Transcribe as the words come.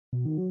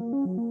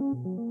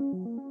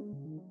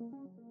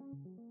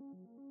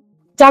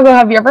Dago,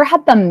 have you ever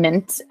had the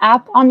Mint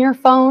app on your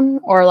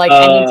phone or like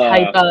any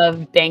type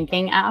of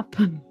banking app?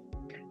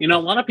 You know, a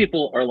lot of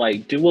people are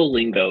like,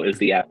 Duolingo is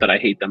the app that I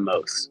hate the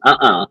most.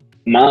 The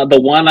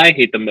one I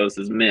hate the most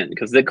is Mint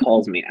because it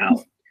calls me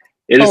out.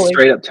 It is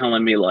straight up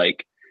telling me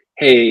like,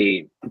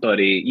 hey,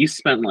 buddy, you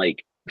spent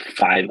like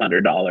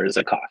 $500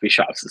 at coffee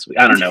shops this week.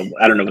 I don't know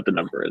what the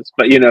number is,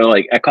 but you know,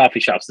 like at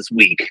coffee shops this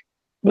week.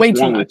 What's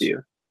wrong with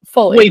you?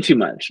 Way too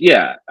much.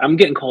 Yeah, I'm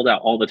getting called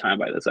out all the time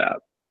by this app.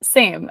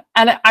 Same.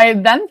 And I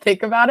then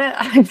think about it.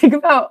 I think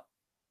about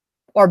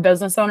our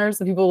business owners,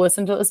 the people who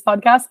listen to this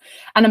podcast,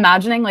 and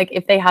imagining like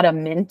if they had a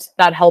Mint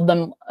that held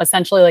them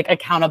essentially like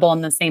accountable in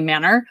the same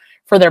manner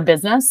for their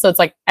business. So it's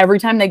like every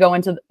time they go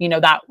into, you know,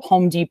 that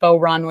Home Depot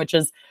run, which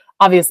is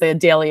obviously a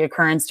daily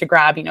occurrence to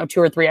grab, you know,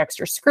 2 or 3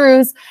 extra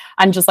screws,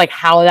 and just like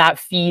how that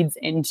feeds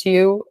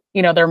into,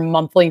 you know, their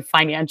monthly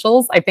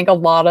financials. I think a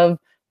lot of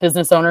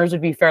business owners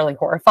would be fairly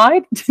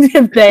horrified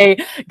if they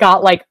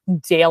got like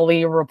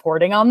daily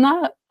reporting on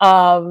that.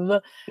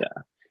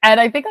 And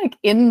I think like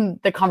in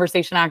the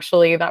conversation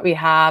actually that we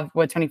have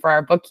with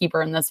 24-Hour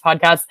Bookkeeper in this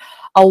podcast,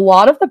 a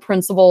lot of the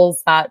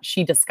principles that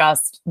she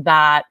discussed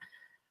that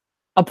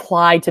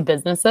apply to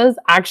businesses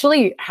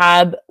actually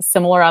had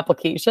similar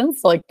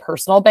applications to like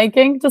personal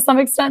banking to some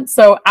extent.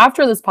 So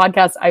after this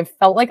podcast, I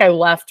felt like I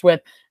left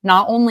with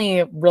not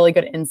only really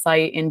good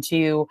insight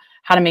into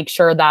how to make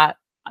sure that,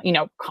 you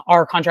know,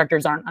 our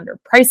contractors aren't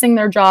underpricing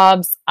their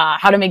jobs,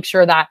 how to make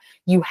sure that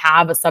you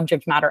have a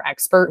subject matter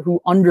expert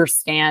who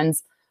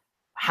understands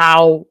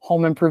how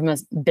home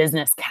improvement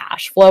business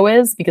cash flow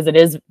is, because it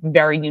is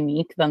very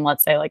unique than,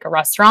 let's say, like a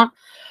restaurant.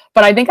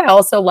 But I think I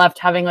also left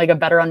having like a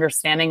better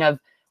understanding of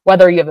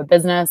whether you have a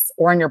business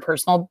or in your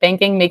personal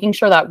banking, making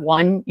sure that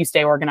one, you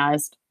stay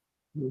organized,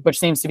 which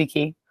seems to be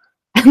key.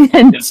 And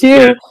then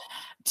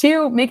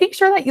two, making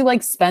sure that you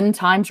like spend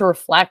time to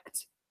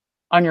reflect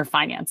on your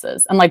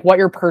finances and like what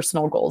your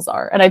personal goals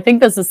are. And I think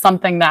this is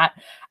something that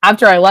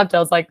after I left, I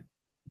was like,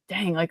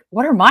 dang, like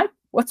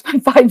what's my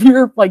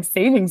 5-year like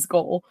savings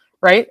goal?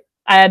 Right.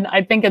 And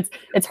I think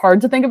it's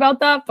hard to think about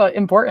that, but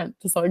important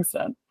to some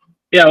extent.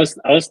 Yeah,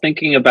 I was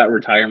thinking about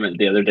retirement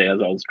the other day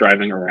as I was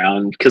driving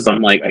around because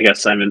I'm like, I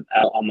guess I'm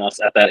almost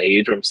at that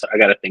age where I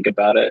got to think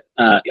about it.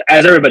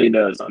 As everybody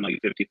knows, I'm like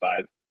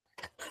 55.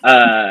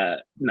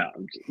 No,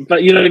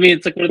 but you know what I mean?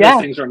 It's like one of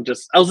those things where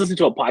I was listening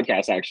to a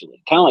podcast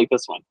actually, kind of like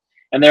this one.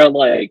 And they're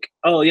like,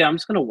 oh yeah, I'm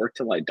just going to work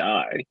till I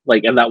die.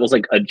 Like, and that was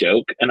like a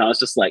joke. And I was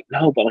just like,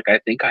 no, but like, I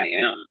think I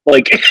am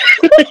like,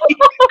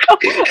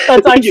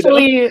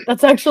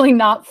 that's actually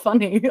not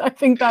funny. I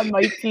think that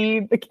might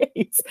be the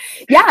case.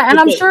 Yeah. And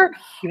I'm sure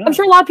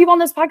a lot of people on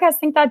this podcast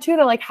think that too.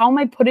 They're like, how am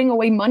I putting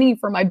away money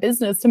for my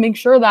business to make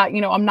sure that, you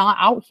know, I'm not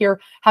out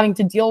here having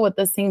to deal with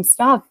the same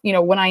stuff, you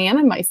know, when I am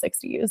in my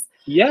 60s.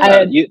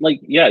 Yeah. You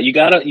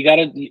gotta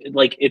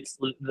like, it's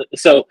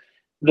so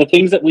the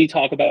things that we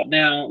talk about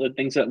now, the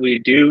things that we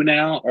do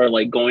now are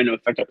like going to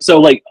affect.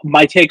 So like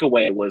my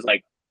takeaway was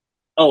like,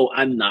 oh,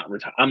 I'm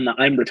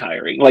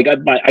retiring. Like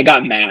I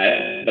got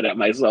mad at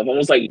myself. I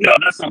was like, no,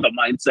 that's not the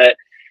mindset.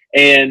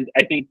 And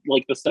I think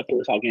like the stuff that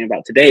we're talking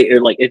about today,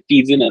 it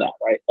feeds into that,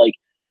 right? Like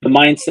the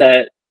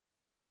mindset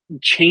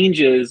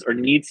changes or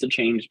needs to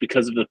change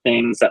because of the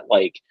things that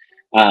like,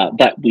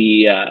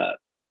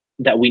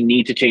 that we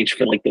need to change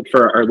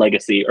for our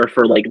legacy or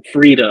for like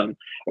freedom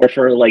or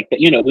for like,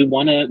 you know, we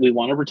want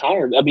to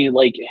retire. I mean,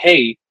 like,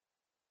 hey,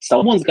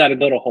 someone's got to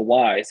go to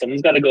Hawaii.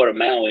 Someone's got to go to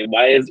Maui.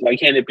 Why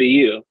can't it be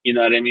you? You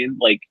know what I mean?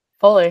 Like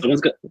fully.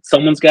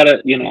 Someone's got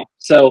to, you know,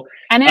 so.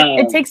 And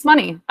it takes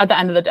money at the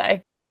end of the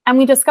day. And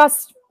we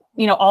discussed,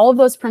 you know, all of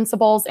those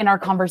principles in our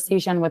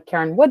conversation with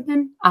Karine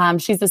Woodman.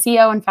 She's the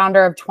CEO and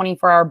founder of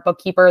 24-Hour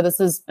Bookkeeper. This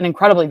is an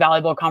incredibly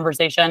valuable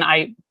conversation.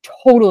 I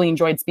totally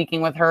enjoyed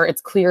speaking with her. It's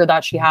clear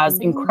that she has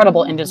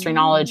incredible industry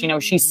knowledge. You know,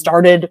 she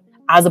started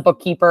as a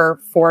bookkeeper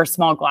for a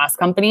small glass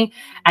company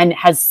and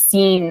has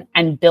seen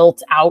and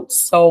built out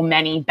so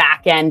many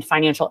back-end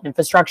financial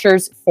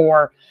infrastructures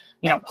for,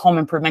 you know, home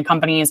improvement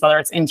companies, whether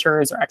it's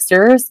interiors or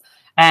exteriors.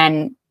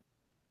 And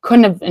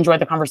couldn't have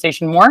enjoyed the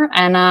conversation more.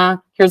 And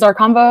here's our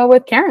convo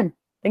with Karine.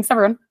 Thanks,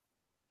 everyone.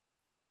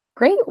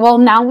 Great. Well,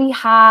 now we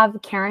have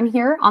Karine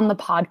here on the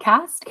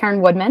podcast,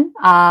 Karine Woodman,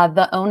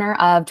 the owner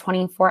of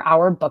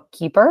 24-Hour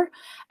Bookkeeper.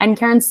 And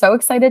Karine, so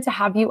excited to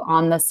have you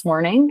on this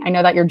morning. I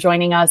know that you're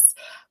joining us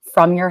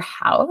from your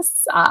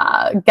house,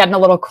 getting a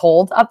little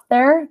cold up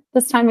there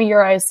this time of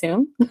year, I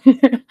assume.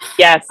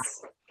 Yes.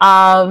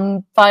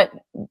 But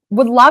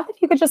would love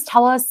if you could just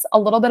tell us a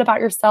little bit about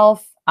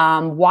yourself,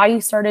 why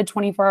you started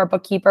 24-Hour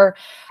Bookkeeper,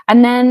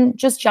 and then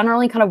just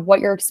generally kind of what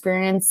your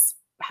experience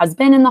has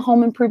been in the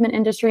home improvement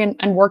industry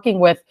and working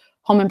with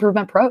home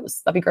improvement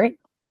pros. That'd be great.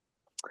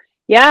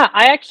 Yeah,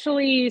 I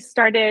actually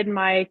started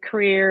my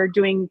career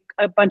doing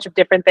a bunch of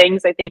different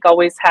things. I think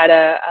always had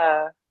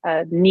a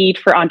need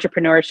for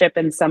entrepreneurship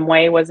in some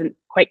way, wasn't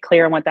quite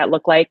clear on what that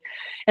looked like.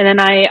 And then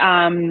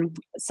I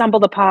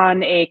stumbled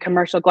upon a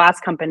commercial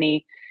glass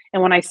company.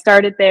 And when I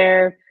started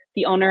there,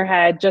 The owner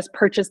had just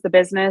purchased the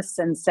business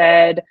and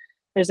said,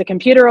 there's a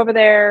computer over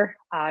there.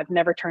 I've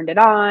never turned it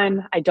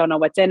on. I don't know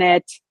what's in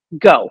it.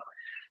 Go.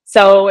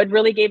 So it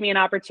really gave me an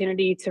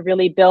opportunity to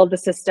really build the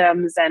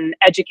systems and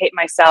educate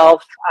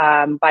myself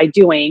by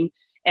doing.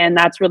 And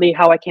that's really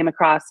how I came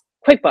across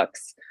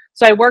QuickBooks.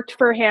 So I worked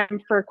for him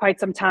for quite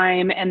some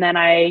time. And then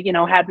I,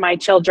 had my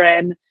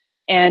children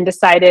and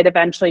decided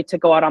eventually to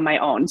go out on my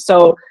own.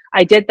 So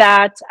I did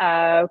that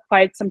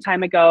quite some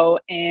time ago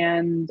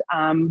and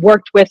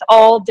worked with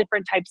all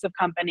different types of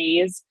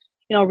companies,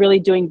 really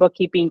doing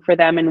bookkeeping for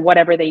them and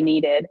whatever they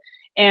needed.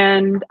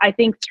 And I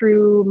think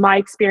through my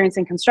experience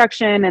in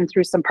construction and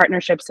through some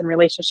partnerships and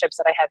relationships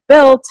that I had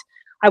built,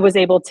 I was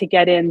able to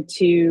get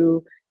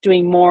into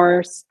doing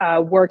more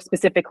work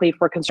specifically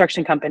for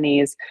construction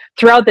companies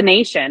throughout the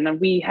nation.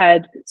 We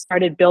had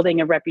started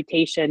building a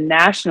reputation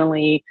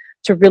nationally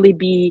to really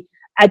be,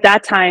 at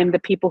that time, the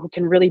people who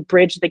can really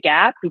bridge the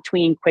gap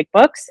between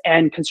QuickBooks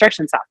and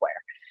construction software.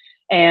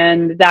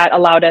 And that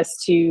allowed us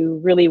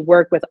to really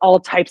work with all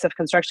types of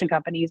construction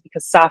companies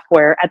because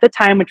software at the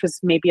time, which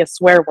was maybe a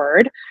swear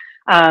word,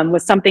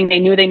 was something they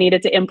knew they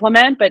needed to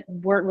implement, but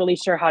weren't really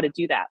sure how to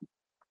do that.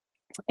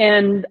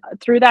 And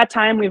through that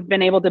time, we've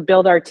been able to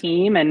build our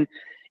team and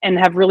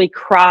have really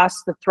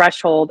crossed the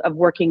threshold of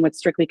working with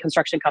strictly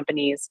construction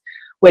companies,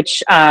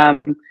 which,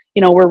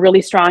 we're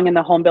really strong in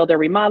the home builder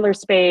remodeler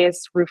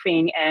space,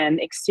 roofing and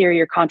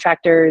exterior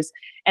contractors.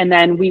 And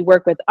then we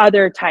work with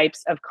other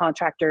types of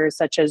contractors,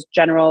 such as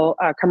general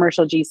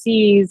commercial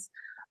GCs,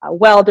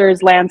 welders,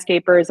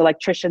 landscapers,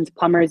 electricians,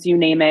 plumbers, you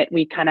name it.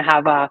 We kind of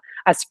have a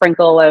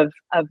sprinkle of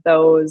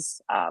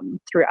those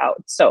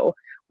throughout. So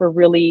we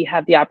really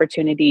have the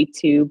opportunity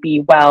to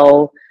be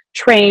well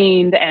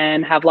trained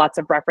and have lots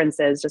of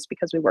references just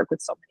because we work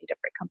with so many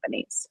different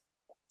companies.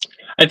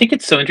 I think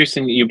it's so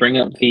interesting that you bring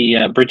up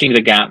the bridging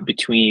the gap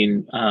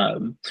between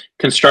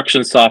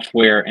construction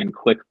software and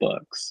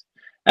QuickBooks.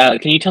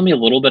 Can you tell me a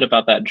little bit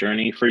about that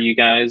journey for you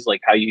guys,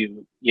 like how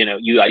you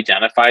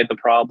identified the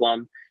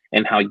problem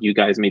and how you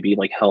guys maybe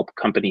like help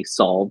companies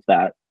solve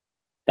that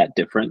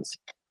difference?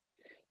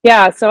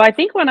 Yeah, so I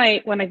think when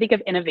I think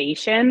of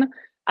innovation,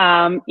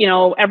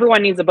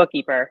 everyone needs a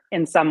bookkeeper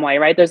in some way,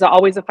 right? There's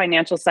always a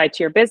financial side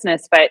to your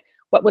business, but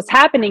what was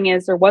happening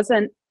is there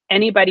wasn't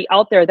anybody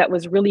out there that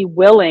was really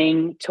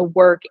willing to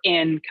work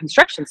in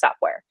construction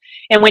software.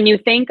 And when you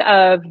think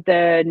of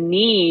the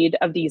need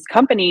of these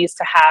companies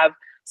to have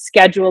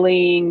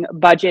scheduling,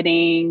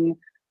 budgeting,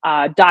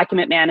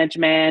 document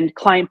management,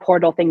 client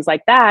portal, things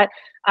like that,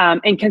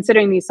 and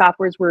considering these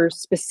softwares were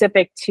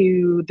specific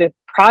to the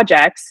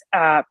projects,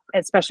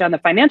 especially on the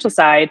financial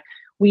side,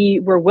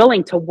 we were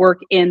willing to work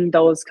in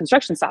those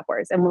construction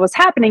softwares. And what was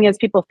happening is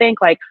people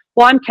think like,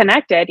 well, I'm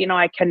connected,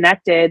 I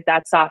connected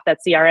that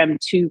CRM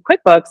to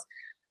QuickBooks,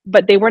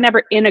 but they were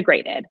never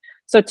integrated.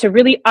 So to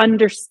really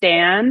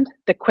understand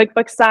the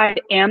QuickBooks side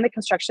and the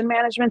construction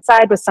management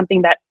side was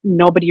something that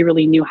nobody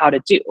really knew how to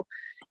do.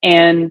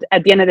 And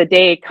at the end of the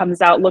day, it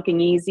comes out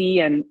looking easy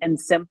and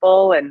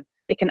simple, and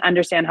they can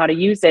understand how to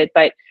use it.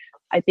 But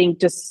I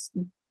think just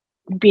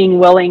being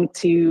willing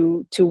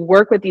to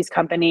work with these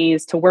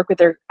companies, to work with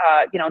their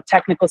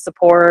technical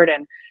support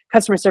and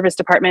customer service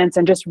departments,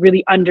 and just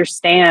really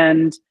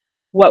understand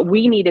what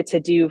we needed to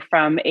do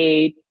from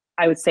I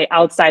would say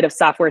outside of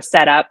software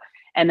setup,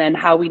 and then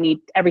how we need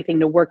everything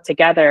to work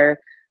together.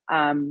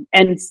 And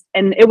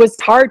it was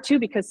hard too,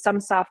 because some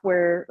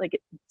software,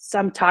 like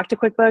some talk to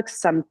QuickBooks,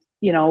 some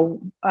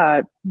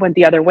went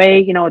the other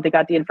way. They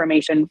got the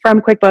information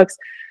from QuickBooks.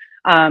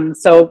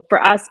 So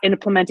for us,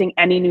 implementing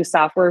any new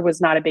software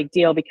was not a big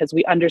deal because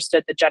we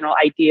understood the general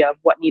idea of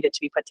what needed to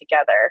be put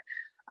together.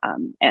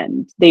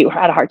 And they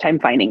had a hard time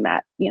finding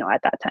that,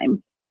 at that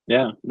time.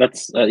 Yeah,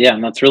 that's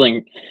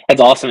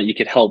that's awesome that you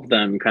could help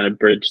them kind of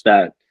bridge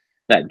that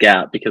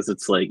gap, because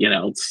it's like,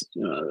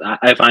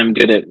 if I'm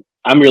good at,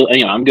 I'm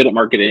good at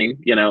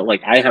marketing,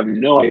 like I have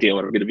no idea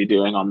what I'm going to be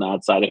doing on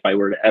that side if I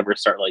were to ever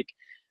start like,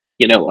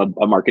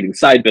 a marketing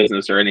side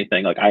business or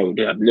anything. Like I would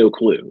have no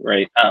clue,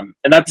 right? And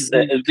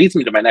it leads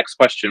me to my next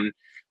question,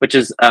 which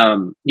is,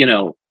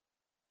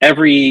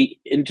 every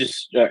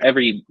industry,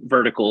 every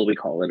vertical, we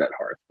call it at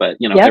Hearth, but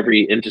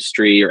every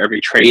industry or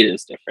every trade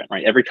is different,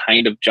 right? Every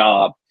kind of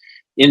job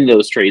in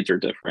those trades are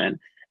different.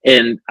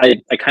 And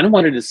I kind of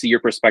wanted to see your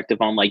perspective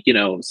on like,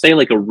 say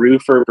like a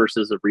roofer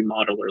versus a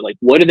remodeler. Like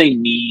what do they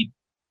need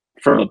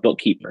from a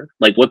bookkeeper?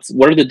 Like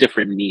what are the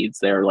different needs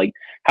there? Like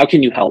how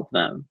can you help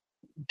them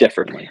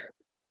differently?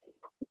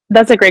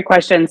 That's a great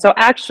question. So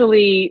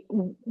actually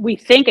we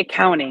think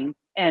accounting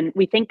and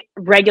we think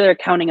regular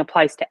accounting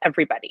applies to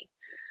everybody,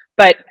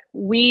 but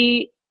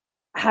we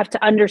have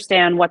to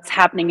understand what's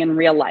happening in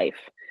real life.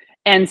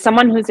 And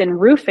someone who's in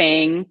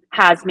roofing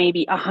has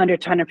maybe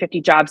 100 to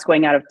 150 jobs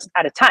going at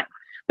a time.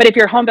 But if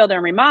you're a home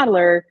builder and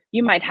remodeler,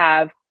 you might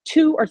have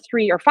 2 or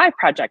 3 or 5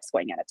 projects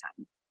going at a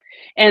time.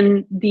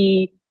 And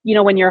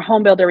when you're a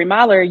home builder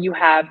remodeler, you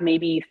have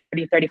maybe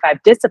 30,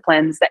 35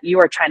 disciplines that you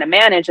are trying to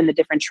manage in the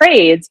different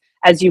trades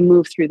as you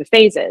move through the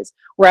phases.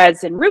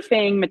 Whereas in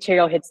roofing,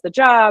 material hits the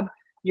job,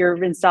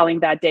 you're installing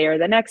that day or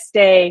the next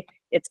day.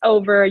 it's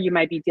over. You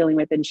might be dealing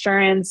with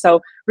insurance.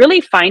 So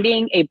really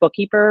finding a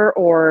bookkeeper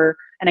or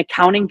an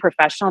accounting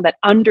professional that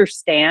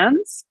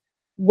understands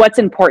what's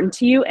important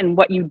to you and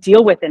what you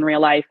deal with in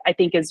real life, I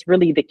think is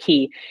really the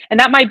key. And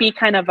that might be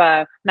kind of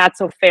a not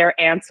so fair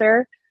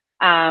answer,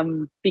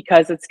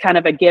 because it's kind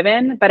of a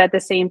given, but at the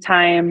same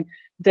time,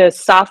 the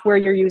software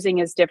you're using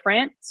is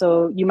different.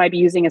 So you might be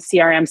using a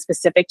CRM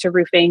specific to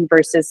roofing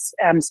versus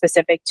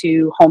specific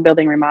to home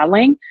building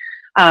remodeling.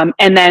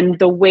 And then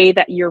the way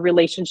that your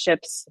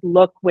relationships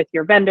look with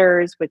your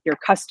vendors, with your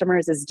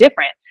customers is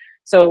different.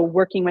 So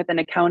working with an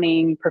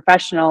accounting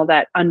professional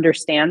that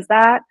understands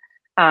that,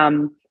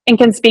 and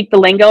can speak the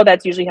lingo,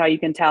 that's usually how you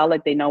can tell,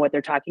 like, they know what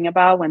they're talking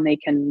about when they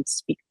can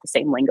speak the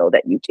same lingo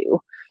that you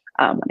do,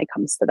 when it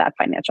comes to that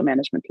financial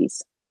management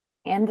piece.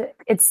 And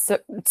it's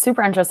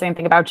super interesting to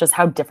think about just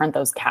how different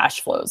those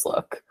cash flows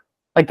look.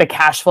 Like the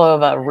cash flow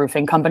of a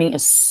roofing company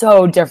is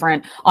so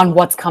different on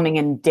what's coming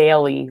in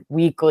daily,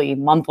 weekly,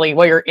 monthly,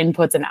 what your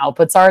inputs and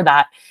outputs are,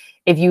 that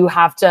if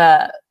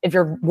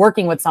you're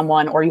working with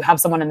someone or you have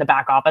someone in the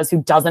back office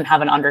who doesn't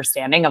have an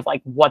understanding of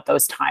like what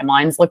those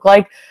timelines look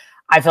like,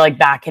 I feel like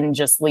that can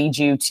just lead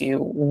you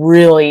to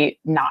really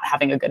not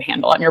having a good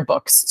handle on your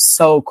books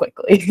so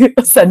quickly,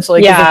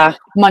 essentially. Yeah.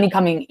 Money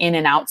coming in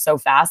and out so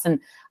fast. And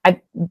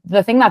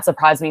the thing that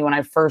surprised me when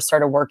I first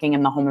started working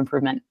in the home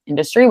improvement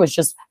industry was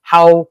just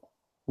how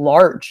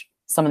large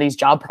some of these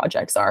job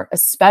projects are,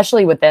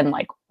 especially within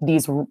like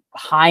these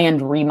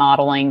high-end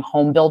remodeling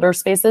home builder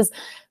spaces.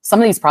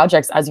 Some of these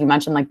projects, as you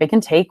mentioned, like they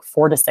can take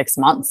 4 to 6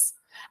 months.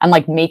 And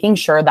like making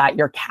sure that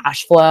your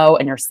cash flow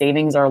and your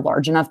savings are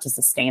large enough to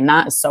sustain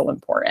that is so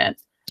important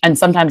and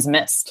sometimes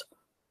missed.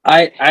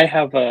 I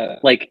have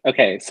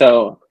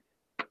so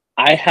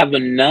I have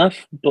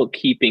enough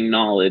bookkeeping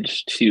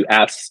knowledge to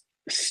ask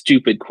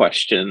stupid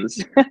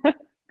questions.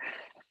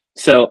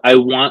 So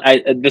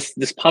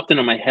this popped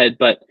into my head,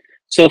 but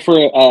so for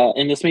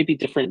and this may be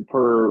different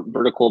per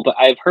vertical, but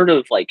I've heard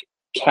of like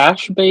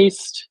cash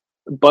based,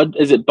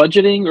 is it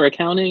budgeting or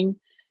accounting?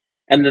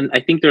 And then I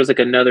think there's like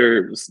the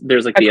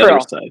other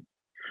side.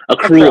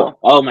 Accrual.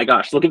 Oh my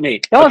gosh, look at me.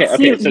 Oh, Okay.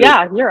 So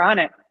yeah, you're on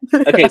it.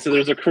 Okay, so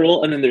there's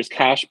accrual and then there's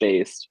cash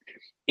based.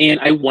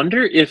 And I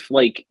wonder if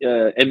like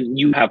and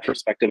you have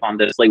perspective on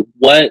this, like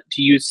what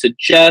do you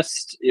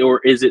suggest, or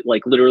is it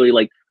like literally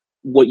like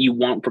what you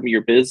want from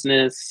your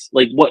business?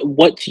 Like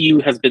what to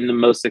you has been the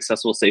most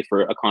successful, say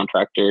for a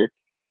contractor,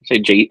 say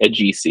a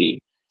GC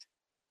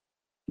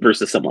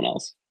versus someone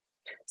else?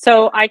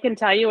 So I can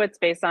tell you it's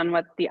based on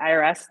what the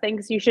IRS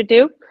thinks you should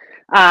do.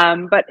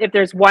 But if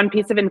there's one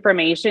piece of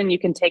information you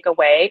can take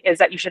away, is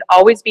that you should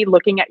always be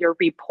looking at your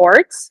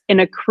reports in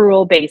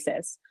accrual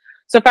basis.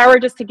 So if I were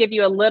just to give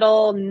you a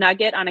little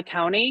nugget on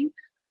accounting,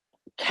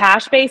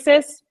 cash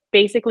basis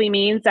basically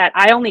means that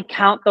I only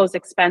count those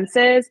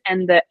expenses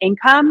and the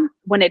income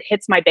when it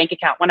hits my bank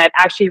account, when I've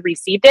actually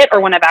received it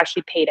or when I've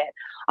actually paid it.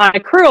 On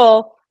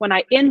accrual, when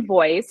I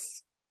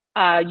invoice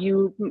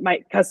you, my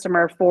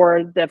customer,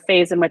 for the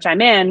phase in which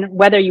I'm in,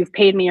 whether you've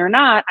paid me or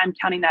not, I'm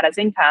counting that as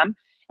income.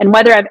 And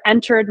whether I've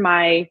entered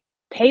my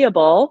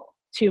payable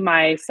to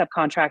my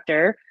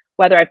subcontractor,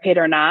 whether I've paid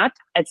or not,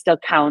 it still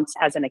counts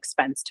as an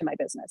expense to my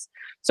business.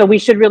 So we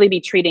should really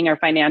be treating our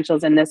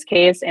financials in this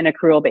case in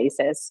accrual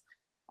basis,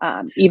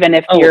 even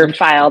if you're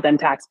filed in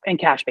tax and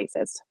cash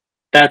basis.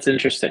 That's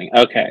interesting.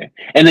 Okay.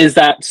 And is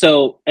that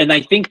so? And I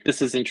think this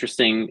is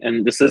interesting,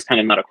 and this is kind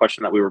of not a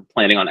question that we were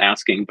planning on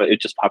asking, but it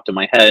just popped in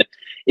my head.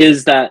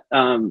 Is that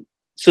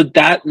so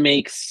that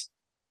makes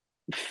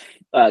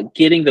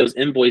getting those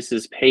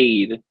invoices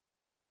paid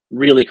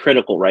really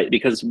critical, right?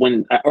 Because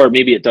or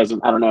maybe it doesn't.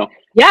 I don't know.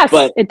 Yes,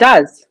 but it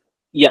does.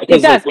 Yeah,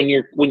 because like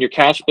when you're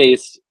cash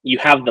based, you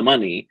have the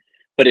money.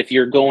 But if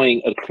you're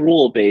going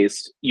accrual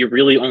based, you're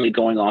really only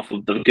going off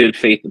of the good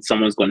faith that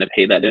someone's going to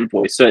pay that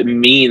invoice. So it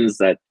means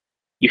that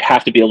you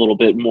have to be a little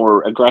bit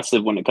more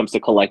aggressive when it comes to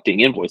collecting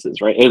invoices,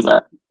 right?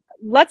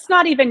 Let's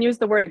not even use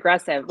the word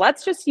aggressive.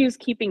 Let's just use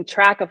keeping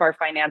track of our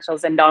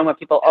financials and knowing what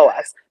people owe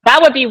us. That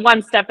would be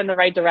one step in the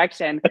right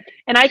direction.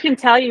 And I can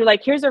tell you,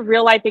 like, here's a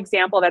real life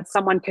example that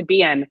someone could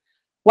be in.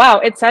 Wow,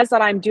 it says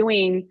that I'm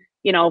doing,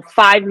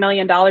 $5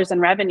 million in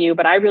revenue,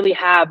 but I really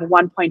have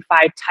 1.5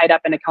 tied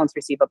up in accounts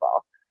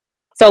receivable.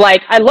 So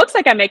like, it looks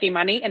like I'm making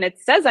money and it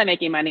says I'm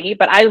making money,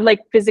 but I like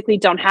physically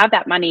don't have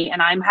that money.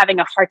 And I'm having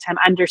a hard time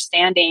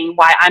understanding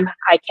why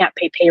I can't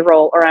pay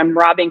payroll, or I'm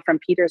robbing from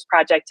Peter's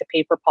project to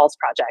pay for Paul's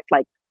project.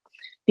 Like,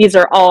 these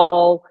are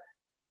all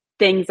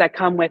things that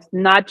come with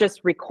not just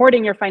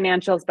recording your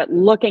financials, but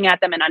looking at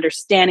them and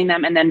understanding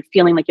them, and then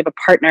feeling like you have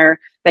a partner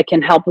that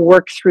can help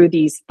work through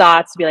these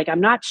thoughts to be like,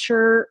 I'm not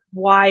sure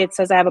why it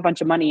says I have a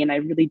bunch of money and I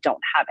really don't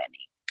have any.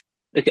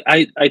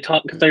 I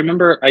talk because I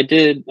remember I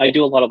do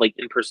a lot of like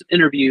in-person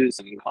interviews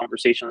and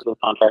conversations with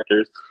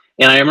contractors,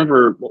 and I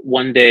remember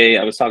one day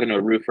I was talking to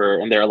a roofer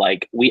and they're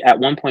like, at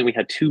one point we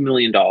had $2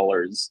 million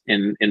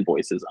in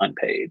invoices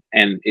unpaid,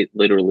 and it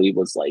literally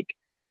was like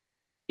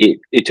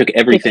it took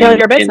everything. Kill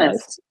your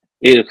business.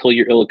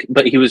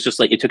 But he was just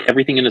like, it took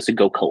everything in us to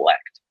go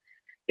collect,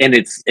 and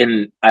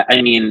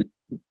I mean,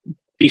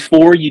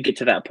 before you get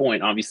to that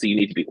point, obviously you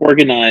need to be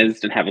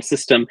organized and have a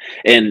system.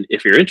 And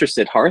if you're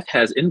interested, Hearth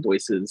has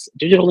invoices,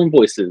 digital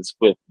invoices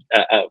with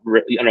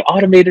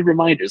automated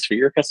reminders for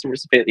your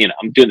customers to pay.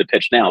 I'm doing the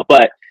pitch now,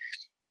 but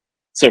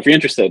so if you're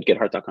interested, get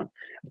hearth.com.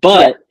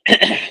 But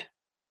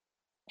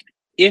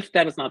if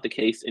that is not the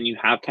case and you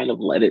have kind of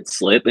let it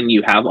slip and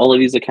you have all of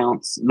these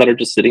accounts that are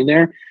just sitting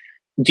there,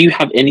 do you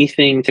have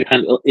anything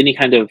to any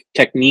kind of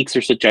techniques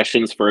or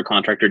suggestions for a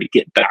contractor to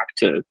get back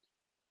to,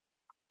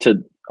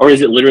 or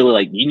is it literally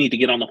like you need to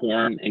get on the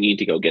horn and you need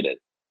to go get it?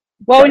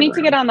 Well, we need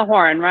to get on the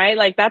horn, right?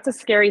 Like that's a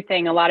scary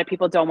thing. A lot of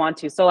people don't want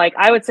to. So like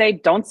I would say,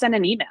 don't send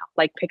an email,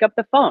 like pick up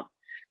the phone.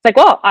 It's like,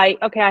 well, I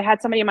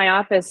had somebody in my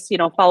office,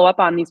 follow up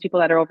on these people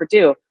that are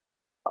overdue.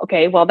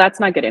 Okay, well, that's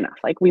not good enough.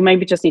 Like we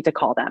maybe just need to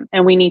call them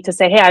and we need to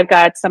say, hey, I've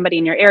got somebody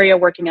in your area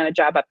working on a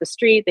job up the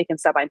street. They can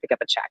stop by and pick up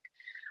a check.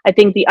 I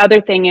think the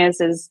other thing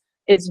is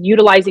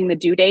utilizing the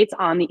due dates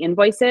on the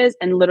invoices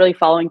and literally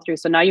following through.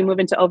 So now you move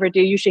into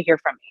overdue, you should hear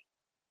from me,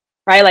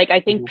 right? Like I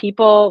think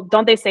people,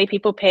 don't they say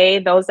people pay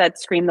those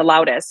that scream the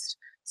loudest?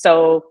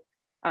 So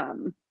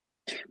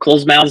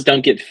closed mouths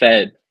don't get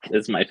fed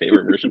is my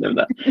favorite version of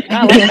that.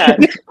 I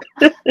like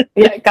that.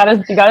 Yeah,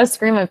 you gotta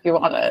scream if you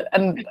want it.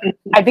 And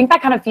I think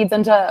that kind of feeds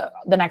into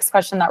the next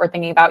question that we're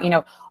thinking about.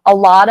 A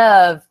lot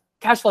of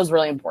cash flow is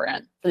really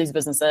important for these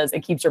businesses.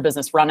 It keeps your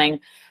business running.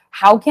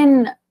 How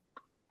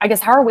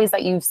are ways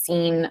that you've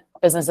seen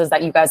businesses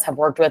that you guys have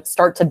worked with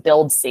start to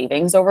build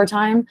savings over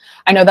time?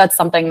 I know that's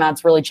something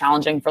that's really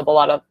challenging for a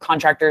lot of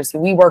contractors who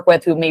we work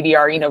with who maybe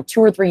are,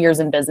 2 or 3 years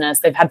in business.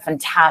 They've had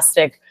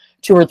fantastic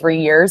 2 or 3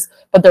 years,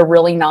 but they're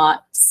really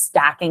not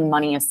stacking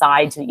money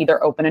aside to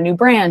either open a new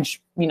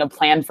branch,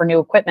 plan for new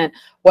equipment.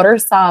 What are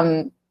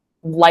some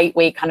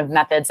lightweight kind of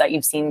methods that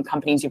you've seen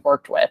companies you've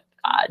worked with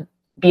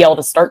be able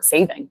to start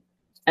saving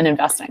and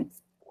investing?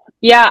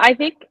 Yeah, I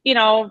think,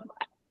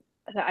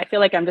 I feel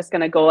like I'm just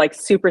going to go like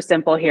super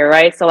simple here,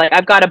 right? So like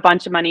I've got a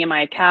bunch of money in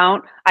my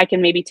account. I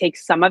can maybe take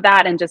some of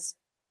that and just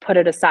put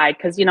it aside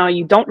because,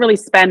 you don't really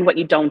spend what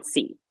you don't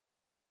see.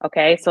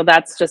 Okay. So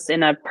that's just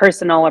in a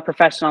personal or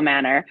professional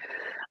manner.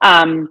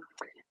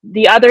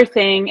 The other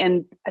thing,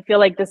 and I feel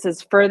like this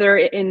is further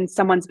in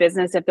someone's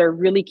business, if they're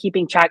really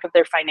keeping track of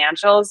their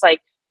financials,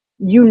 like,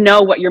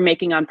 what you're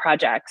making on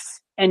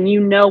projects and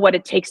what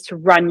it takes to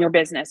run your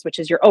business, which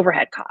is your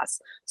overhead costs.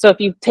 So if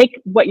you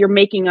take what you're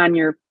making on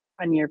your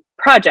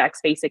projects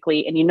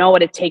basically, and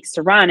what it takes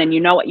to run and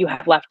what you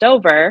have left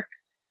over,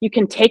 you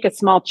can take a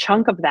small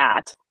chunk of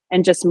that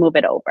and just move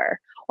it over.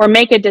 Or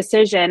make a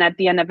decision at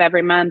the end of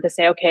every month to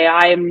say, okay,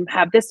 I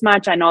have this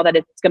much. I know that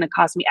it's going to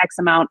cost me X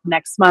amount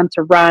next month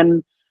to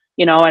run,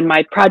 and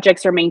my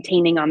projects are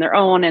maintaining on their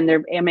own and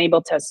I'm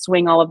able to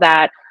swing all of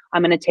that.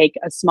 I'm going to take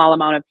a small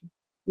amount of,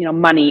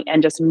 money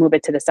and just move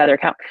it to this other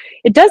account.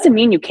 It doesn't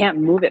mean you can't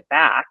move it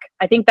back.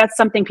 I think that's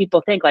something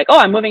people think like, oh,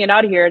 I'm moving it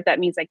out of here. That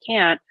means I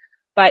can't.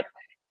 But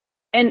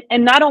and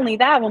not only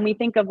that, when we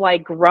think of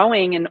like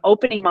growing and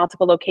opening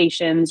multiple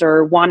locations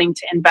or wanting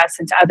to invest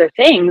into other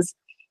things,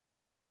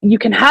 you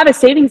can have a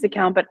savings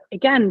account, but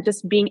again,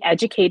 just being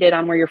educated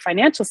on where your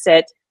financials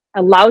sit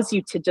allows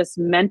you to just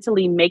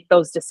mentally make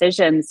those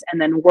decisions and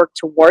then work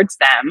towards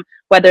them,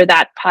 whether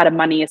that pot of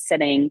money is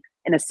sitting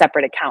in a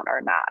separate account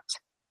or not.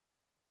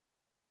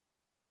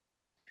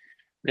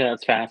 Yeah,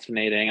 that's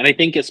fascinating. And I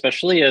think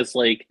especially as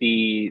like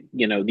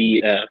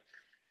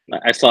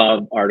I saw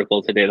an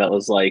article today that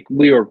was like,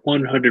 we are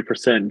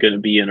 100% going to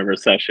be in a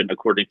recession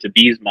according to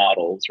these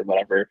models or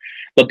whatever.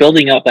 But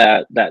building up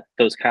that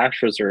those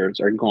cash reserves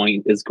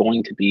is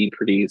going to be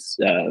pretty. It's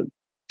going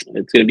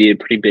to be a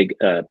pretty big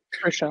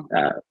for sure.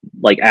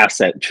 Like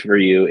asset for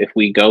you if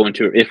we go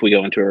into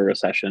a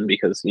recession,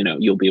 because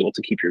you'll be able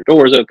to keep your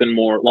doors open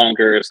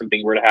longer if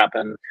something were to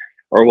happen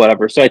or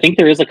whatever. So I think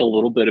there is like a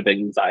little bit of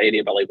anxiety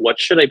about like, what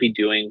should I be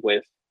doing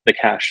with the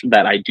cash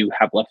that I do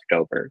have left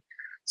over?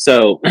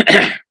 So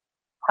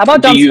how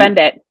about don't spend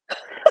it?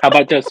 How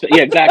about just,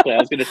 yeah, exactly. I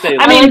was going to say,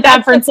 I mean,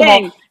 that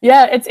principle.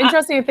 Yeah. It's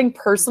interesting. I think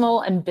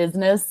personal and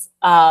business,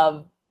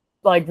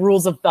 like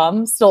rules of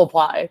thumb still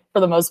apply for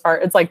the most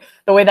part. It's like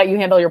the way that you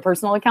handle your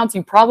personal accounts,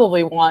 you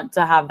probably want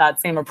to have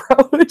that same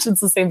approach. It's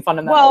the same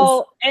fundamentals.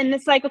 Well, and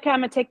it's like, okay,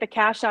 I'm going to take the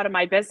cash out of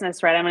my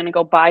business, right? I'm going to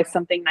go buy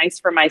something nice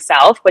for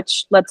myself,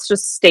 which let's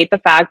just state the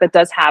fact that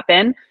does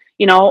happen,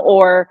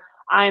 or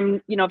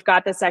I've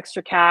got this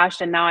extra cash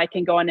and now I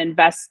can go and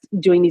invest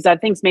doing these other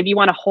things. Maybe you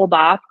want to hold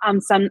off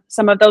on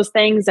some of those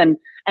things and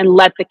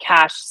let the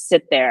cash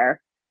sit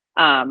there.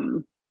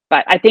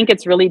 But I think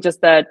it's really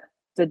just the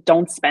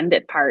don't spend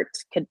it part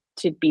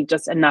could be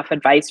just enough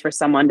advice for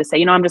someone to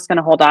say, I'm just going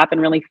to hold off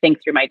and really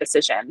think through my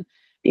decision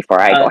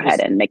before I go ahead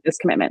and make this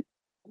commitment.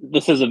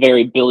 This is a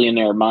very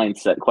billionaire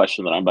mindset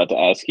question that I'm about to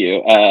ask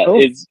you.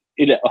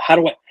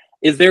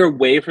 Is there a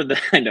way for the,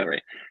 I know,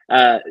 right?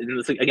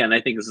 Again,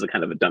 I think this is a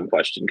kind of a dumb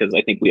question because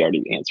I think we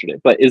already answered it,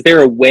 but is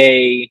there a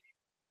way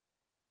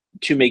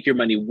to make your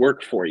money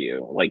work for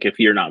you? Like if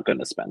you're not going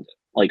to spend it,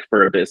 like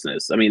for a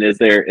business, I mean, is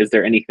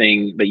there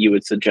anything that you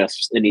would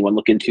suggest anyone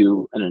look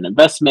into in an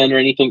investment or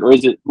anything? Or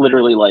is it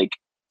literally like,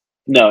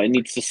 no, it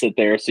needs to sit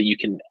there so you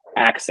can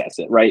access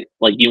it, right?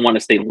 Like you want to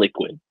stay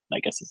liquid, I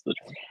guess is the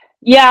term.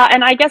 Yeah,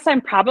 and I guess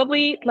I'm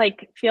probably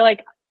like feel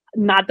like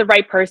not the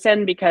right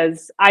person,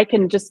 because I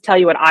can just tell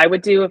you what I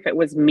would do if it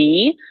was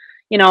me.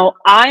 You know,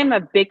 I'm a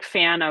big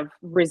fan of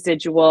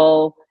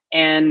residual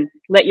and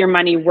let your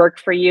money work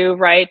for you,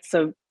 right?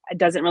 So it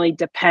doesn't really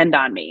depend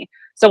on me.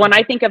 So when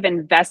I think of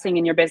investing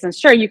in your business,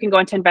 sure, you can go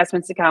into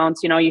investments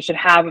accounts. You know, you should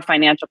have a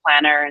financial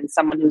planner and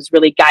someone who's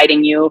really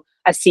guiding you,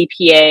 a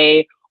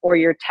CPA or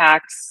your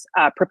tax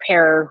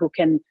preparer who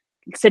can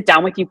sit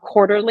down with you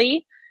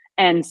quarterly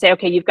and say,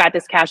 okay, you've got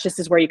this cash, this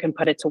is where you can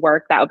put it to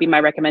work. That would be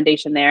my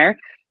recommendation there.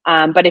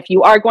 But if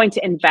you are going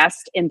to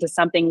invest into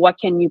something, what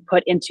can you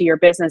put into your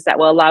business that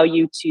will allow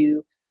you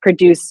to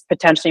produce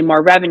potentially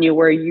more revenue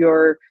where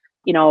you're,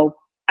 you know,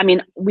 I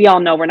mean, we all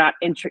know we're not,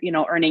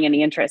 earning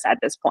any interest at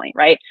this point,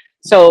 right?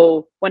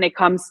 So when it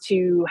comes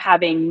to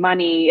having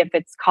money, if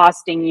it's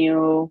costing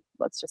you,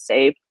 let's just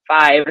say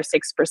 5 or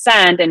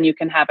 6%, and you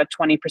can have a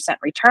 20%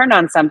 return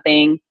on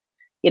something,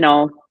 you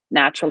know,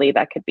 naturally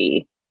that could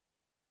be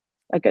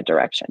a good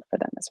direction for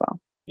them as well.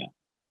 Yeah.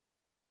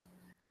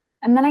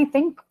 And then I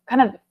think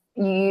kind of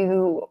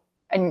you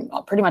and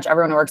pretty much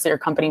everyone who works at your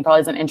company probably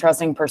has an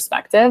interesting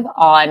perspective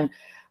on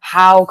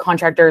how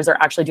contractors are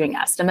actually doing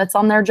estimates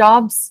on their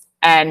jobs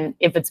and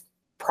if it's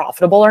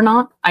profitable or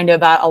not. I know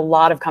that a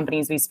lot of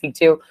companies we speak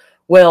to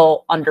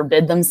will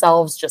underbid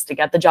themselves just to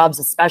get the jobs,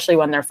 especially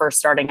when they're first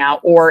starting out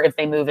or if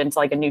they move into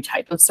like a new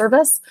type of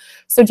service.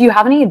 So do you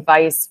have any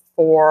advice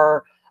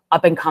for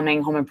up and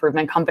coming home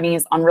improvement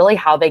companies on really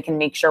how they can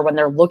make sure when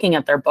they're looking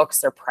at their books,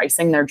 they're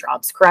pricing their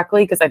jobs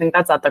correctly? Because I think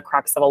that's at the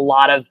crux of a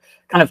lot of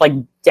kind of like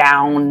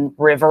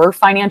downriver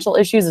financial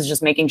issues, is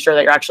just making sure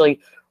that you're actually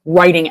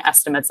writing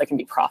estimates that can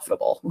be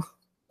profitable.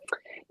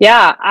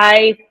 Yeah,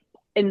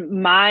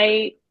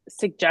 my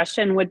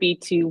suggestion would be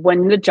to,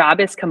 when the job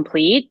is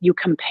complete, you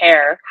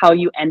compare how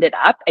you ended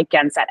up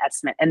against that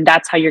estimate. And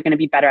that's how you're going to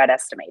be better at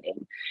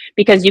estimating,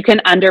 because you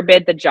can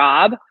underbid the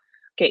job.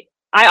 Okay.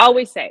 I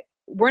always say,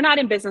 we're not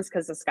in business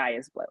because the sky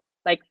is blue.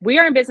 Like, we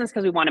are in business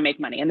because we want to make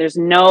money, and there's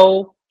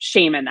no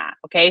shame in that.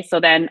 Okay. So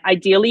then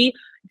ideally,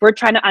 if we're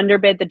trying to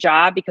underbid the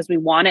job because we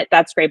want it,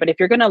 that's great. But if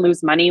you're going to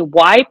lose money,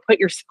 why put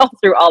yourself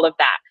through all of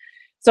that?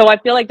 So I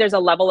feel like there's a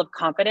level of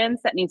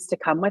confidence that needs to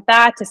come with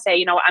that, to say,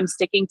 you know, I'm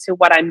sticking to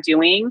what I'm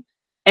doing.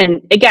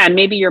 And again,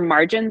 maybe your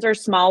margins are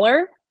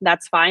smaller,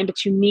 that's fine,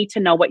 but you need to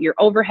know what your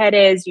overhead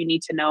is. You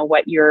need to know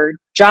what your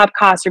job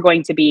costs are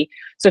going to be.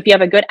 So if you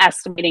have a good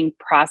estimating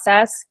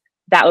process,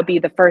 that would be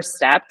the first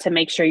step to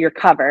make sure you're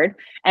covered.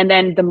 And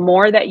then the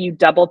more that you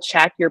double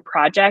check your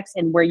projects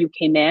and where you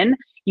came in,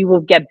 you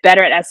will get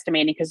better at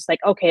estimating, because it's like,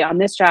 okay, on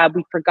this job,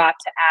 we forgot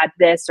to add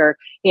this, or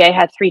hey, I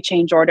had 3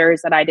 change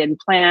orders that I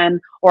didn't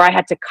plan, or I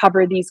had to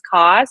cover these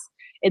costs.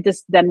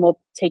 Then will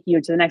take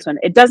you to the next one.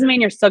 It doesn't mean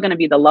you're still going to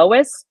be the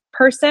lowest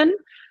person,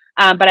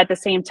 but at the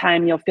same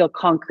time, you'll feel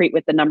concrete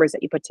with the numbers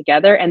that you put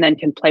together, and then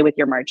can play with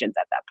your margins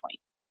at that point.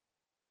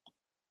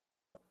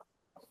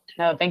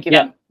 No, thank you.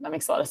 Yeah. That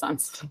makes a lot of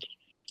sense.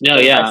 No,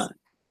 yeah.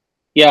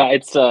 Yeah,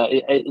 it's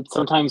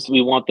sometimes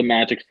we want the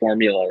magic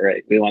formula,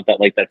 right? We want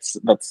that, like, that's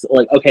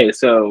like, okay,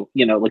 so,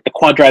 you know, like the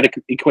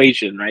quadratic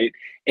equation, right?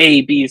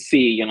 A, B,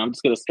 C, and I'm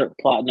just going to start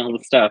plotting all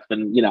the stuff,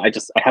 and, you know, I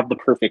have the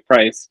perfect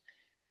price.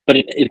 But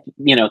it,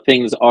 you know,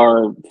 things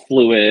are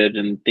fluid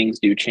and things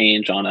do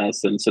change on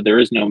us, and so there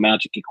is no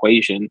magic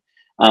equation.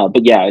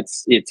 But yeah,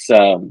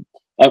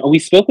 we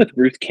spoke with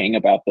Ruth King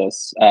about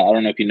this. I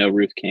don't know if you know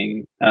Ruth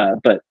King,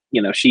 but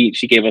you know, she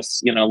gave us,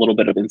 you know, a little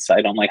bit of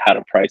insight on like how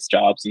to price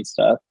jobs and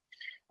stuff.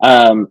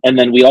 And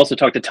then we also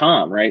talked to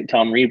Tom, right?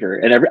 Tom Reaver,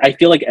 and I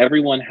feel like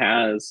everyone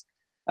has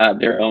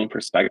their own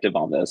perspective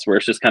on this, where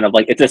it's just kind of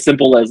like, it's as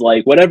simple as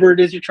like, whatever it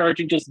is you're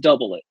charging, just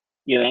double it,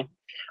 you know.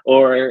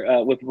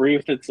 Or with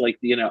Ruth, it's like,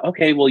 you know,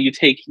 okay, well, you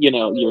take, you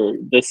know, your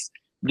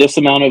this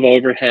amount of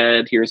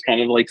overhead. Here's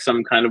kind of like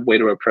some kind of way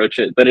to approach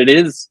it. But it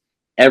is,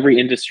 every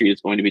industry is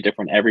going to be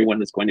different.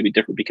 Everyone is going to be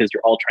different, because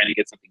you're all trying to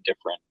get something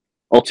different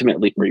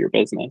ultimately for your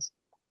business.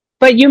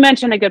 But you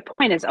mentioned a good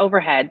point, is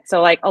overhead.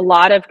 So like, a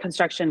lot of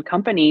construction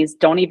companies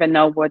don't even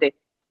know what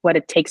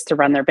it takes to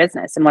run their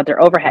business and what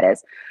their overhead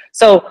is.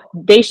 So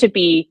they should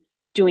be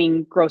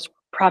doing gross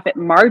profit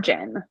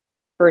margin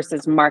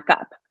versus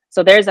markup.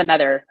 So there's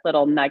another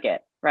little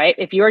nugget, right?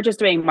 If you're just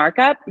doing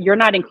markup, you're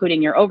not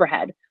including your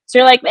overhead. So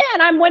you're like, man,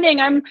 I'm winning.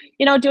 I'm,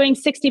 you know, doing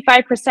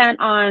 65%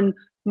 on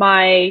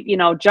my, you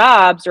know,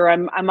 jobs, or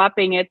I'm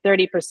upping at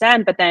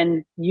 30%, but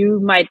then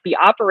you might be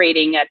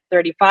operating at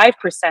 35%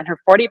 or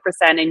 40%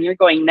 and you're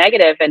going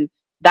negative. And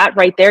that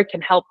right there can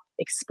help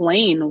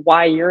explain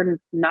why you're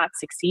not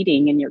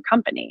succeeding in your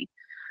company.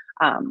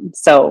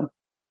 So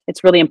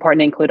it's really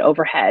important to include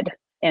overhead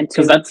and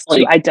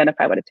to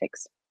identify what it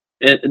takes.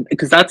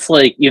 Because that's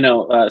like, you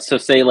know, so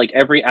say like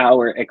every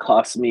hour it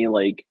costs me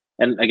like,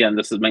 and again,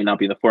 might not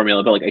be the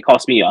formula, but like it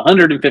costs me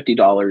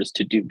 $150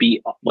 to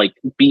be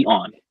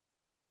on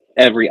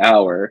every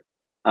hour.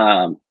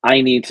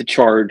 I need to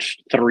charge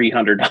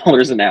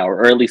 $300 an hour,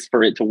 or at least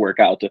for it to work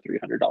out to $300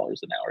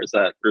 an hour. Is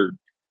that, or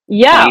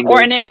yeah,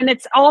 or and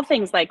it's all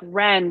things like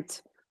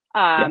rent,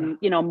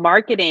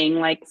 marketing.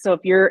 Like, so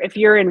if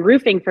you're in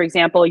roofing, for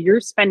example,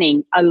 you're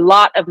spending a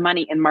lot of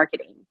money in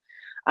marketing.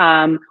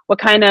 What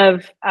kind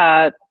of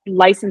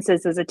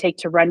licenses does it take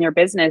to run your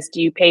business?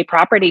 Do you pay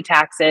property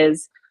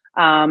taxes?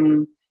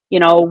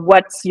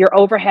 What's your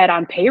overhead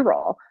on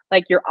payroll?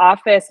 Like your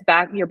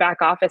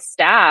back office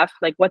staff,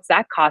 like what's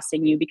that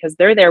costing you? Because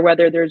they're there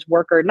whether there's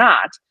work or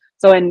not.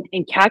 So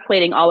in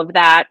calculating all of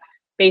that,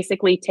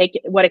 basically take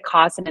what it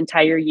costs an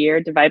entire year,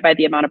 divide by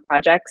the amount of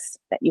projects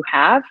that you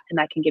have, and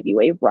that can give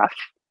you a rough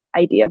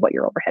idea of what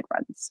your overhead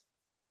runs.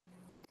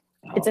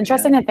 It's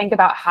interesting to think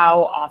about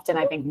how often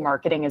I think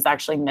marketing is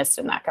actually missed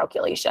in that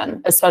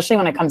calculation, especially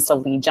when it comes to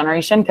lead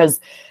generation. Because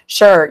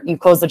sure, you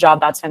close the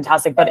job, that's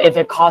fantastic. But if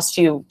it costs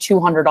you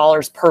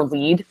 $200 per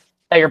lead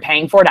that you're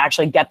paying for to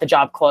actually get the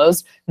job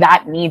closed,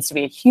 that needs to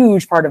be a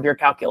huge part of your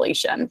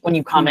calculation when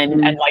you come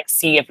in and like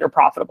see if you're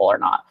profitable or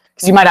not.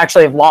 Because you might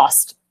actually have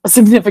lost a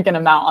significant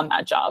amount on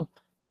that job.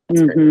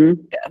 That's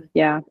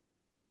Yeah.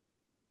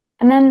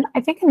 And then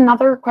I think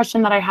another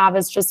question that I have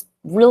is just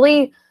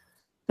really,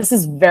 this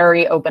is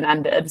very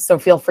open-ended, so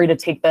feel free to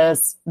take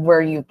this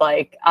where you'd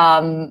like.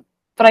 But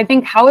I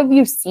think, how have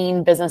you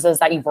seen businesses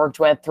that you've worked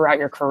with throughout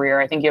your career?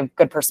 I think you have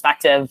good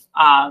perspective,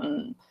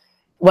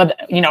 whether,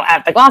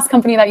 at the glass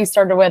company that you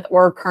started with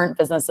or current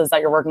businesses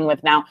that you're working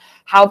with now.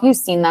 How have you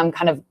seen them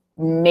kind of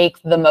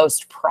make the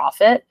most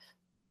profit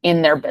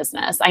in their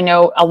business? I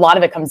know a lot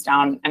of it comes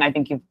down, and I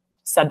think you've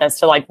said this,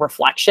 to like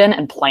reflection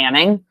and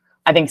planning.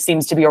 I think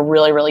seems to be a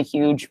really, really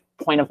huge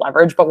point of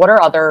leverage. But what are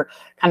other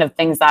kind of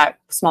things that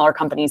smaller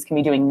companies can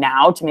be doing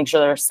now to make sure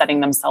they're setting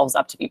themselves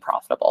up to be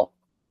profitable?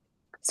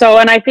 So,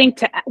 and I think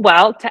to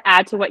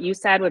add to what you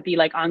said would be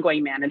like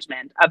ongoing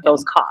management of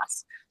those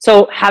costs.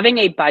 So having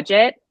a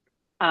budget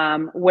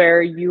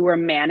where you are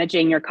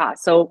managing your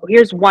costs. So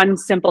here's one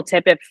simple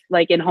tip: if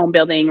like in home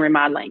building,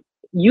 remodeling,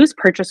 use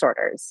purchase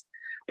orders.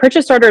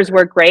 Purchase orders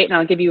work great. And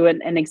I'll give you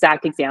an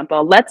exact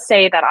example. Let's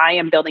say that I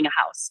am building a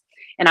house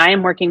and I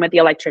am working with the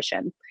electrician.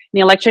 And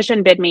the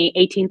electrician bid me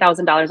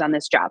 $18,000 on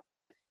this job.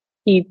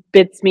 He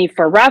bids me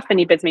for rough and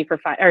he bids me for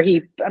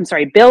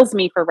bills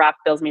me for rough,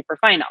 bills me for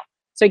final.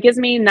 So it gives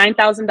me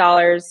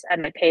 $9,000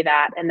 and I pay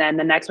that. And then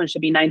the next one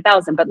should be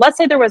 $9,000. But let's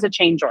say there was a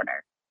change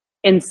order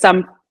in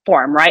some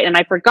form, right? And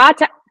I forgot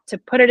to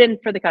put it in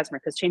for the customer,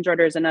 because change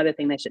order is another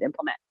thing they should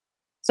implement.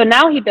 So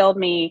now he billed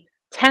me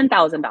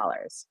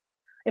 $10,000.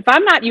 If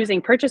I'm not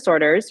using purchase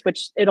orders,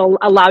 which it'll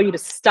allow you to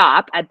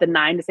stop at the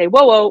 9 to say,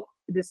 whoa,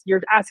 this,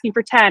 you're asking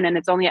for 10 and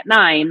it's only at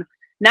 9.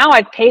 Now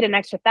I've paid an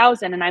extra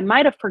 1,000 and I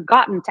might have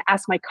forgotten to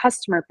ask my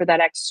customer for that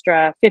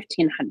extra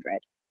 1,500.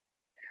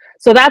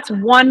 So that's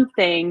one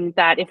thing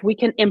that if we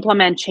can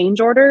implement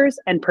change orders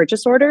and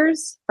purchase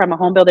orders from a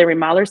home builder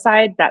remodeler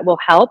side, that will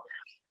help.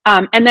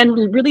 And then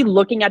really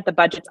looking at the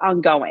budgets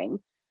ongoing.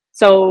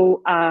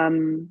 So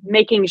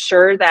making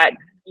sure that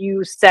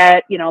you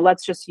set,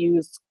 let's just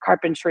use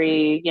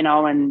carpentry,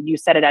 and you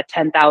set it at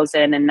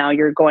 10,000 and now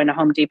you're going to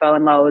Home Depot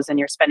and Lowe's and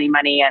you're spending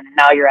money and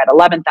now you're at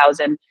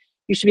 11,000.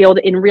 You should be able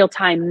to in real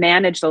time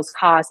manage those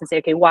costs and say,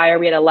 okay, why are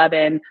we at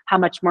 11? How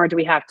much more do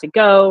we have to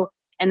go?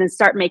 And then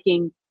start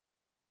making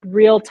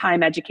real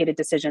time educated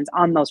decisions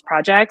on those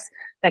projects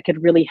that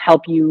could really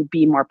help you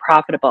be more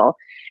profitable.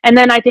 And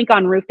then I think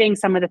on roofing,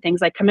 some of the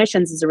things like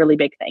commissions is a really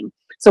big thing.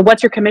 So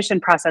what's your commission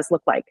process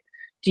look like?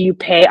 Do you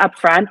pay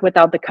upfront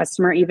without the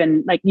customer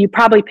even, like, you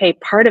probably pay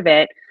part of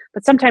it,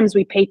 but sometimes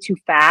we pay too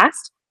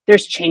fast.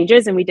 There's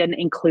changes and we didn't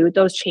include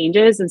those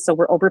changes. And so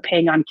we're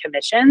overpaying on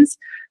commissions.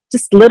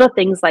 Just little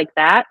things like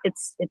that.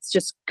 It's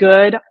just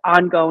good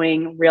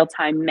ongoing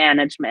real-time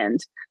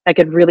management that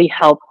could really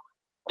help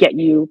get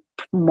you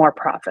more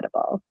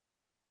profitable.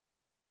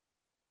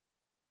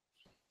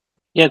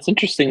 Yeah, it's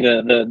interesting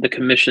the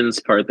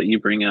commissions part that you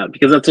bring up,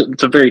 because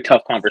it's a very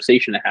tough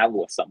conversation to have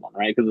with someone,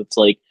 right? Because it's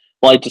like,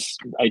 well, I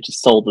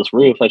just sold this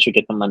roof, I should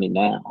get the money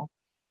now.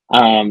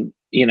 And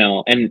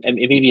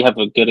maybe you have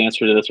a good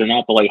answer to this or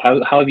not, but like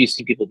how have you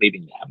seen people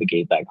maybe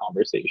navigate that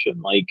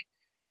conversation? Like,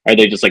 are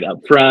they just like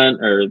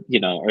upfront, or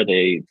are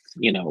they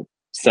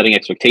setting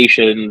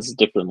expectations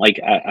different?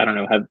 Like, I don't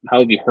know, how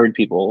have you heard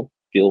people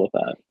deal with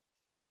that?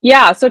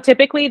 Yeah, so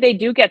typically they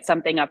do get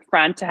something up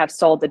front to have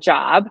sold the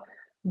job,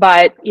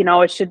 but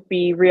it should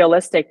be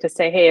realistic to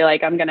say, hey,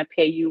 like, I'm going to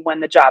pay you when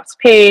the job's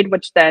paid,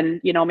 which then,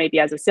 maybe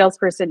as a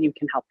salesperson, you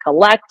can help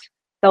collect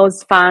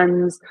those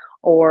funds,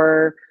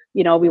 or,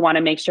 we want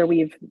to make sure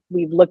we've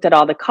looked at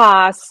all the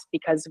costs,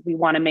 because we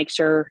want to make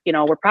sure,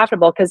 we're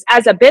profitable. Because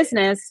as a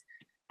business,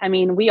 I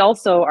mean, we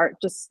also are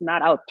just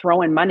not out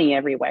throwing money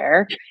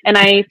everywhere. And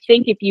I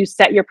think if you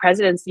set your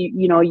precedents,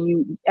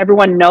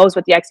 everyone knows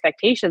what the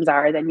expectations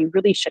are, then you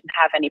really shouldn't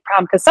have any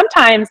problem. Because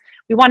sometimes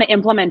we want to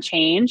implement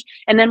change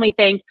and then we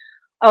think,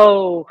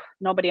 oh,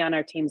 nobody on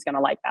our team's going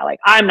to like that. Like,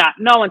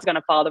 no one's going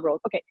to follow the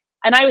rules. Okay.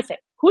 And I would say,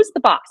 who's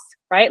the boss,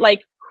 right?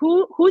 Like,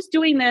 who's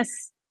doing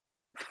this?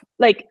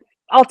 Like,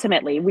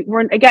 ultimately,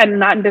 we're, again,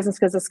 not in business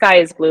because the sky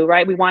is blue,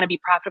 right? We want to be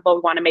profitable.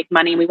 We want to make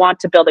money. We want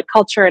to build a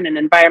culture and an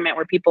environment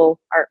where people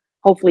are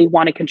hopefully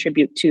want to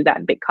contribute to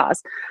that big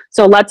cause.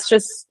 So let's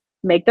just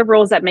make the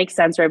rules that make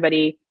sense for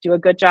everybody, do a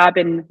good job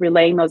in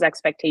relaying those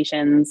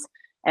expectations,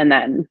 and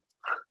then,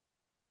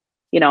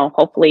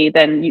 hopefully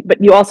then,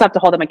 but you also have to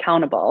hold them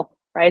accountable,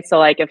 right? So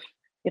like if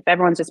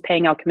everyone's just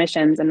paying out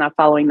commissions and not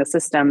following the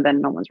system,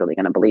 then no one's really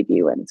going to believe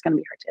you, and it's going to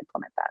be hard to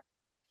implement that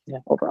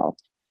overall.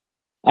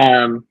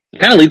 It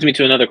kind of leads me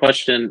to another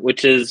question,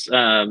 which is,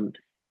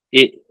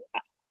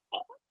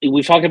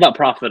 we've talked about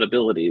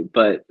profitability,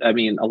 but I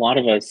mean, a lot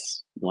of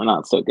us, we're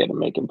not so good at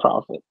making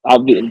profit.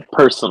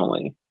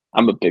 Personally,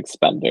 I'm a big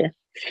spender,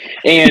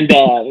 and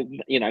I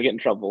get in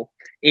trouble.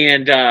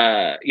 And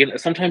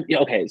sometimes,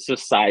 okay, so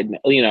side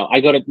note, I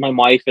go to, my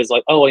wife is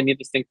like, oh, I need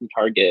this thing from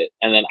Target,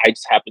 and then I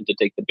just happen to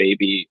take the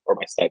baby or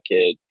my step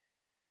kid,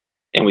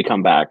 and we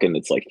come back and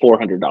it's like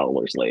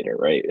 $400 later,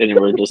 right? And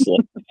we're just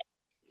like,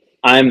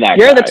 I'm that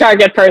You're guy. the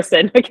Target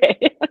person. Okay.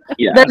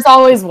 Yeah. There's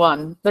always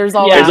one. There's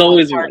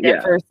always one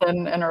Target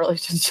person in a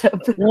relationship.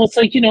 Well, it's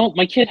like,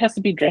 my kid has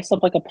to be dressed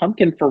up like a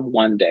pumpkin for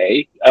one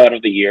day out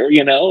of the year,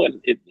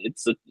 and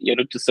it's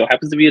just so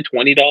happens to be a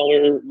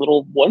 $20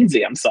 little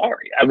onesie. I'm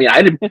sorry. I mean,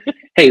 I didn't.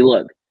 Hey,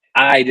 look,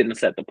 I didn't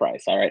set the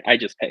price. All right, I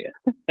just pay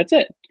it. That's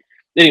it.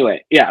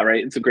 Anyway, yeah,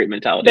 right. It's a great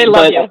mentality. They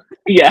love you.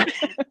 Yeah.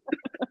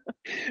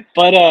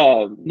 But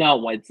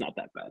no, it's not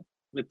that bad.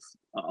 It's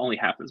only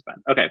half as bad.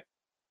 Okay.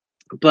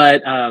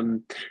 But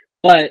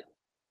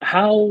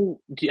how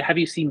have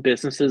you seen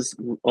businesses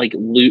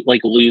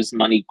lose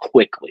money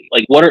quickly?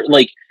 Like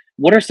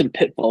what are some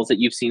pitfalls that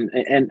you've seen?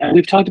 And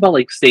we've talked about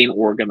like staying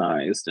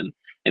organized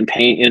and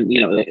paying, and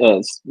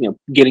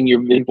getting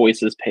your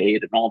invoices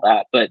paid and all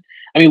that. But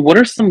I mean, what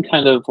are some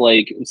kind of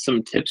like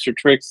some tips or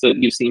tricks that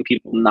you've seen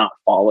people not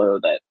follow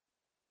that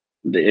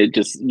it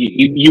just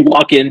you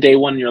walk in day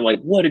one and you're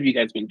like, what have you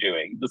guys been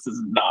doing? This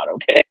is not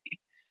okay.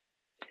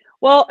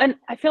 Well, and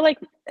I feel like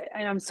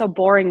I'm so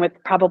boring with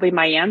probably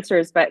my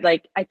answers, but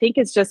like, I think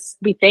it's just,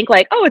 we think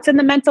like, oh, it's in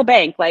the mental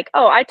bank. Like,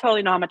 oh, I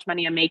totally know how much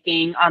money I'm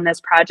making on this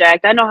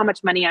project. I know how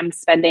much money I'm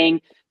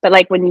spending. But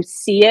like when you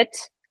see it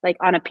like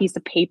on a piece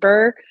of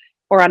paper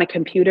or on a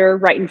computer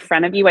right in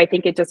front of you, I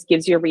think it just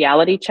gives you a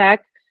reality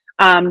check.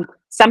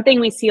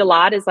 Something we see a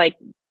lot is like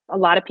a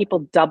lot of people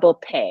double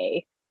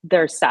pay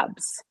their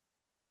subs.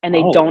 And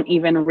they don't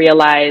even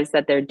realize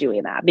that they're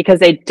doing that because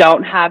they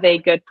don't have a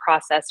good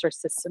process or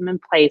system in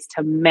place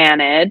to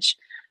manage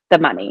the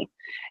money.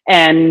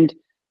 And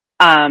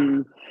I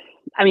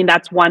mean,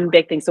 that's one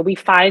big thing. So we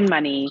find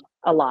money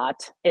a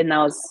lot in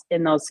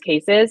those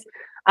cases.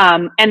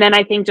 And then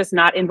I think just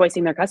not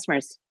invoicing their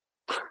customers.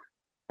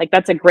 Like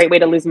that's a great way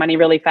to lose money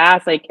really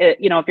fast. Like,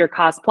 if you're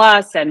cost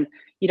plus and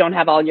you don't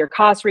have all your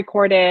costs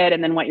recorded,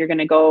 and then what you're going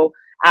to go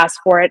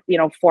ask for it,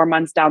 4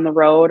 months down the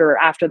road or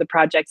after the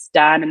project's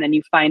done. And then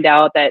you find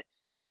out that,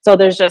 so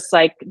there's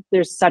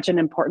such an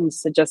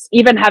importance to just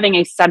even having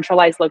a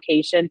centralized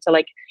location to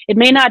like, it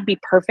may not be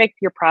perfect,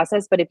 your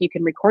process, but if you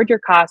can record your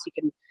costs, you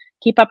can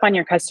keep up on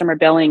your customer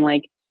billing,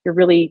 like you're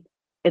really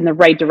in the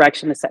right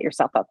direction to set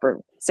yourself up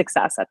for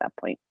success at that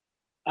point.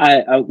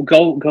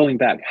 Going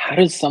back, how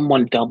does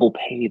someone double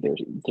pay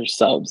their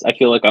subs? I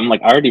feel like I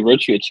already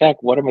wrote you a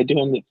check. What am I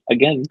doing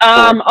again?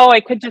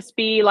 It could just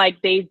be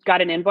like they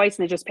got an invoice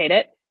and they just paid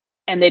it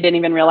and they didn't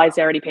even realize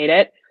they already paid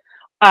it.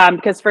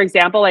 Because for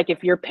example, like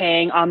if you're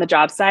paying on the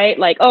job site,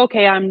 like, oh,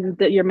 okay,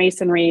 your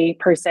masonry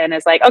person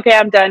is like, okay,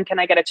 I'm done. Can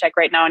I get a check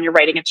right now? And you're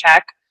writing a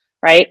check,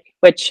 right?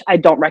 Which I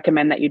don't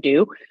recommend that you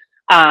do.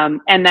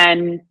 And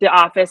then the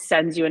office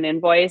sends you an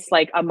invoice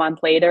like a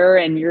month later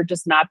and you're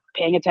just not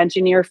paying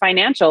attention to your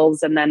financials.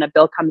 And then a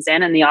bill comes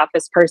in and the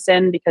office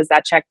person, because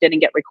that check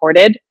didn't get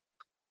recorded,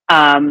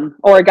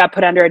 or it got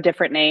put under a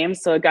different name.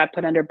 So it got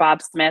put under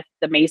Bob Smith,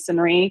 the mason.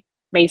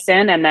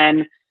 And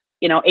then,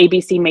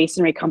 ABC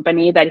Masonry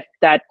Company,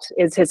 that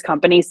is his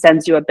company,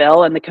 sends you a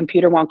bill and the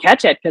computer won't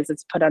catch it because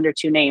it's put under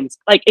two names.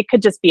 Like it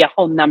could just be a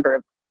whole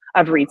number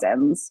of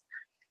reasons.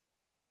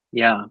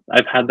 Yeah,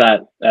 I've had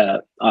that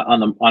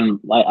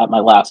at my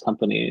last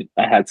company.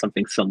 I had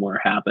something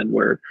similar happen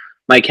where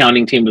my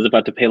accounting team was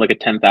about to pay like a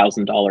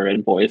 $10,000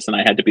 invoice, and I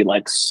had to be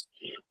like,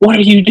 "What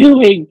are you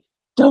doing?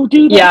 Don't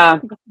do that." Yeah,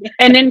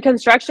 and in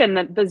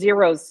construction, the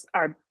zeros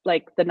are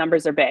like the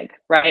numbers are big,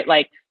 right?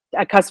 Like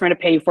a customer to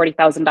pay you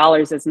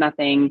 $40,000 is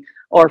nothing,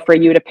 or for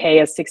you to pay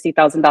a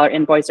 $60,000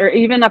 invoice, or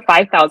even a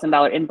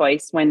 $5,000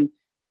 invoice when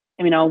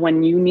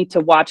you need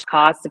to watch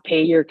costs to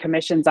pay your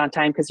commissions on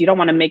time because you don't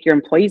want to make your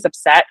employees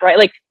upset, right?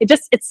 Like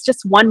it's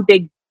just one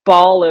big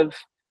ball of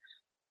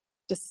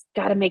just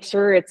got to make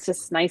sure it's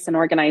just nice and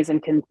organized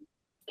and can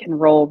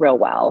roll real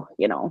well,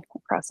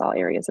 across all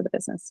areas of the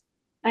business.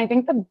 I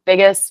think the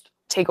biggest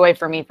takeaway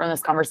for me from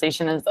this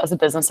conversation is, as a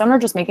business owner,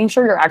 just making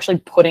sure you're actually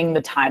putting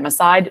the time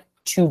aside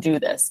to do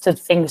this, to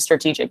think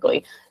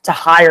strategically, to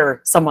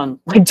hire someone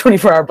like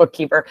 24-hour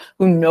bookkeeper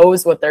who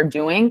knows what they're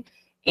doing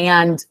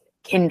and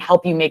can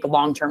help you make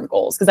long-term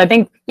goals. Because I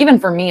think even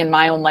for me in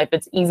my own life,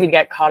 it's easy to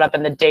get caught up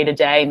in the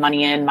day-to-day,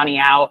 money in, money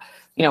out,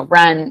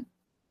 rent,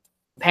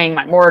 paying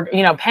my mortgage,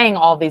 paying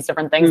all these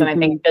different things. Mm-hmm. And I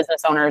think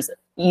business owners,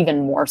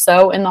 even more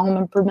so in the home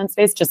improvement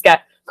space, just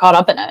get caught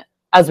up in it.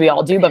 as we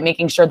all do, but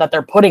making sure that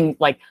they're putting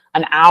like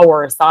an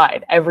hour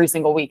aside every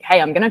single week.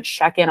 Hey, I'm going to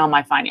check in on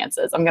my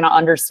finances. I'm going to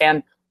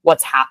understand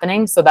what's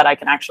happening so that I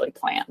can actually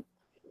plan.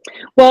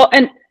 Well,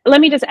 and let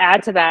me just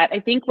add to that. I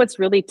think what's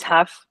really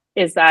tough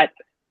is that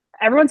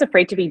everyone's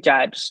afraid to be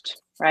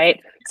judged,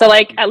 right? So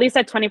like, at least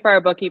at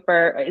 24-hour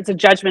bookkeeper, it's a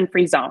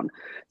judgment-free zone.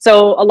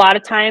 So a lot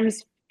of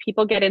times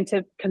people get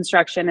into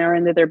construction or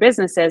into their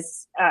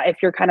businesses, if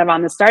you're kind of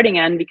on the starting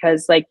end,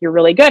 because like you're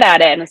really good at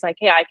it. And it's like,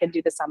 hey, I can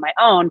do this on my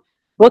own.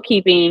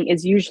 Bookkeeping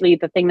is usually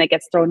the thing that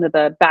gets thrown to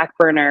the back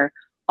burner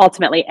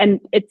ultimately.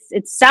 And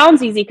it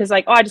sounds easy because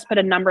like, oh, I just put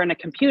a number in a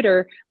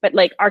computer, but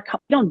like we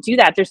don't do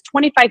that. There's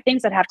 25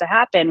 things that have to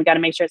happen. We got to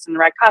make sure it's in the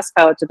right cost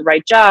code, to the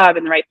right job,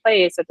 in the right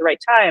place, at the right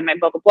time, and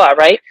blah, blah, blah,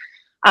 right?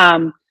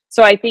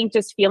 So I think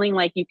just feeling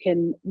like you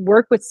can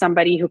work with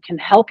somebody who can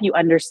help you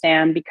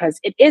understand, because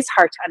it is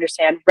hard to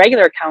understand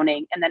regular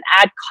accounting and then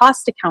add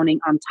cost accounting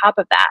on top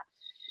of that.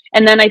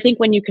 And then I think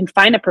when you can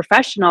find a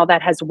professional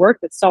that has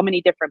worked with so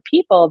many different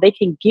people, they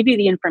can give you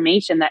the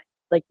information that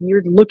like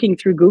you're looking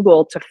through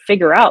Google to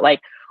figure out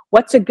like,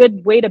 what's a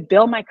good way to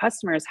bill my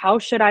customers? How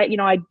should I,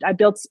 I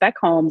build spec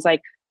homes.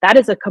 Like that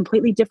is a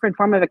completely different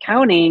form of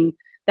accounting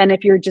than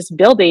if you're just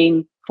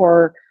building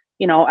for,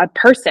 a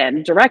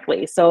person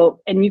directly.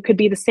 So, and you could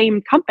be the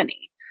same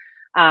company.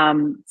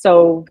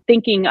 So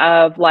thinking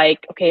of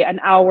like, okay, an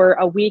hour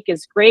a week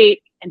is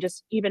great. And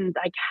just even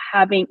like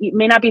having, it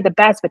may not be the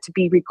best, but to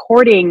be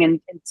recording and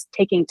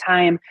taking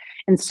time.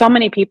 And so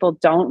many people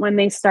don't when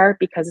they start,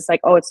 because it's like,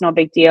 oh, it's no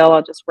big deal.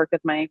 I'll just work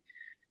with my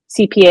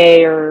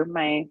CPA or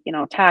my,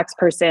 tax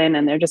person,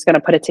 and they're just going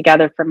to put it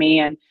together for me.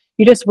 And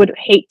you just would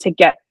hate to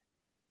get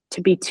to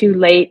be too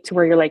late to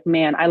where you're like,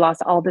 man, I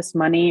lost all this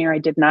money, or I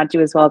did not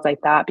do as well as I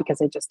thought because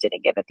I just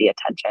didn't give it the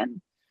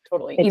attention.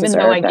 Totally. Even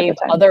though I gave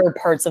other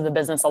parts of the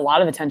business a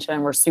lot of attention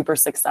and we're super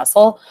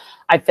successful,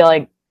 I feel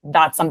like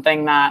that's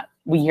something that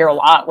we hear a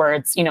lot, where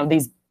it's,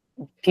 these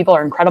people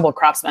are incredible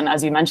craftsmen,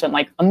 as you mentioned,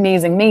 like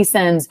amazing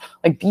masons,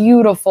 like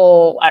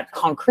beautiful at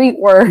concrete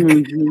work.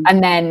 Mm-hmm.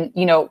 And then,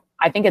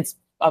 I think it's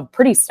a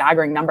pretty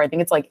staggering number. I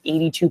think it's like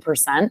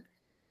 82%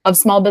 of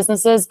small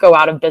businesses go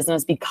out of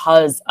business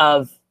because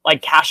of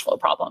like cash flow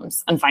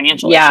problems and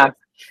financial issues.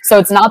 So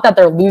it's not that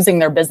they're losing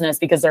their business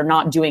because they're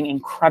not doing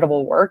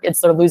incredible work. It's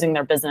they're losing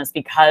their business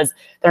because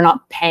they're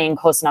not paying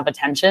close enough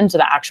attention to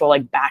the actual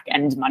like back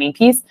end money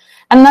piece.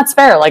 And that's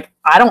fair. Like,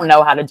 I don't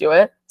know how to do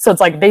it. So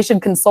it's like, they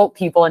should consult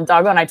people. And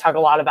Dago and I talk a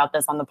lot about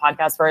this on the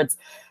podcast, where it's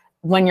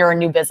when you're a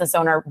new business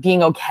owner,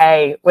 being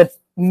okay with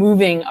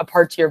moving a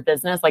part to your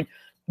business, like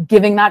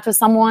giving that to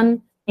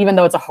someone, even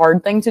though it's a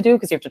hard thing to do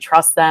because you have to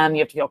trust them,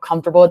 you have to feel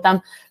comfortable with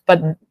them.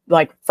 But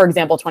like, for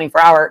example,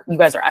 24-hour, you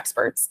guys are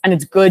experts, and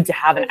it's good to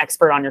have an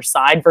expert on your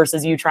side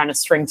versus you trying to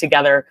string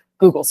together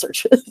Google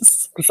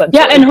searches.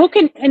 Yeah. And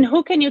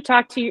who can you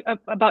talk to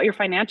about your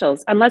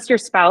financials? Unless your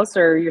spouse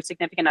or your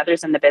significant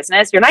others in the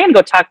business, you're not going to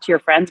go talk to your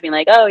friends being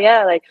like, oh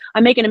yeah, like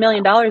I'm making $1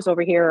 million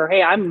over here, or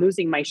hey, I'm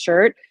losing my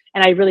shirt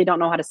and I really don't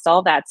know how to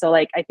solve that. So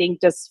like, I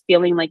think just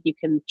feeling like you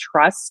can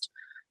trust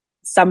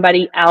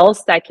somebody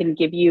else that can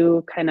give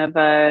you kind of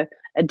a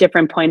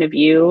different point of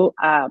view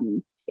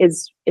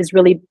is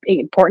really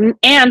important.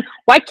 And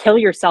why kill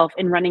yourself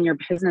in running your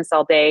business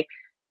all day?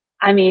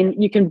 I mean,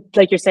 you can,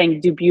 like you're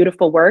saying, do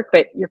beautiful work,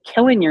 but you're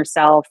killing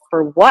yourself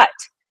for what,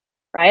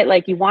 right?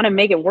 Like you want to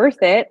make it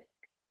worth it.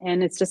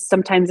 And it's just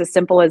sometimes as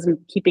simple as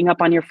keeping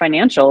up on your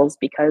financials,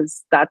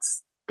 because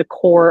that's the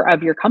core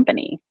of your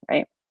company,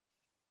 right?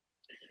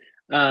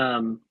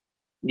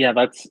 Yeah,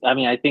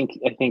 I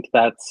think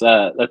that's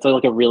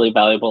like a really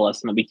valuable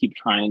lesson that we keep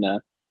trying to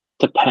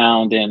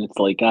pound in. It's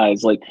like,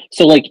 guys, like,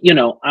 so like,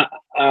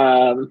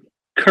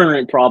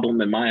 current problem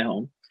in my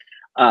home,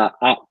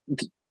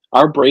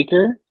 our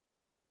breaker,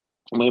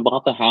 when we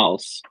bought the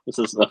house, this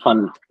is a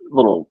fun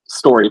little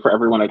story for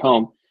everyone at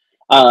home.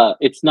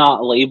 It's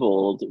not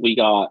labeled. We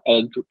got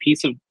a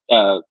piece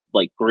of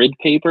like grid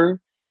paper,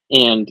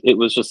 and it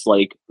was just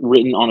like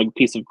written on a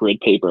piece of grid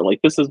paper,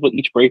 like this is what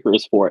each breaker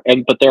is for.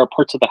 But there are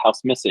parts of the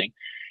house missing.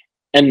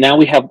 And now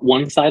we have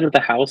one side of the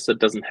house that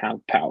doesn't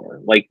have power,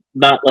 like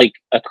not like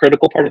a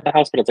critical part of the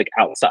house, but it's like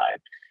outside.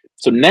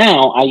 So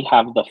now I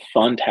have the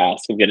fun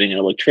task of getting an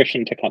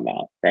electrician to come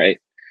out, right?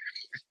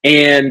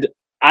 And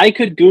I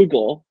could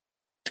Google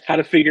how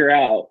to figure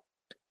out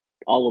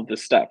all of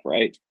this stuff,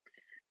 right?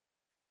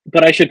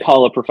 But I should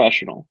call a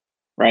professional,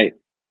 right?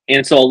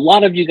 And so a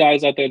lot of you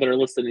guys out there that are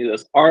listening to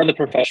this are the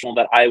professional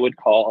that I would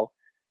call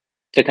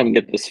to come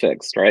get this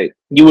fixed, right?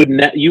 You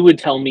would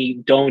tell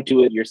me, don't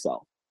do it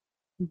yourself.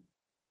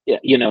 Yeah,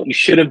 you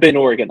should have been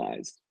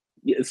organized.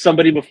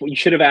 Somebody before, you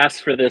should have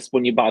asked for this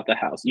when you bought the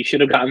house. You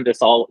should have gotten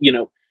this all,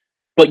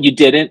 but you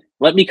didn't.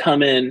 Let me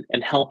come in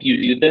and help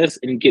you do this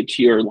and get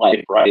to your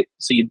life right,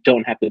 so you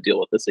don't have to deal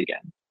with this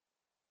again.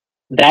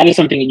 That is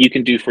something that you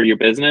can do for your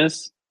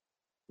business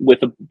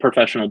with a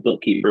professional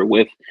bookkeeper.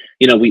 With,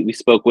 we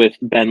spoke with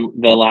Ben for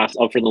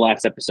the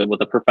last episode,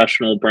 with a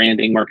professional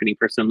branding marketing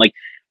person. Like,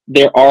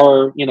 there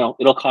are,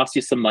 it'll cost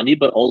you some money,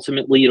 but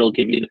ultimately it'll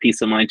give you the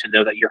peace of mind to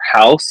know that your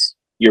house,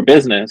 your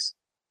business,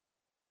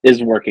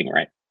 is working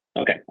right.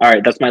 Okay. All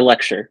right. That's my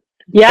lecture.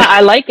 Yeah,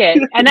 I like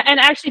it. And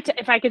actually,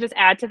 if I could just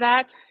add to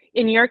that,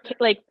 in your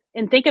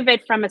and think of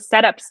it from a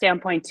setup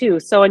standpoint too.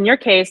 So in your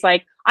case,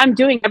 like I'm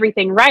doing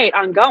everything right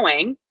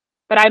ongoing,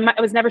 but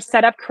I was never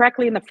set up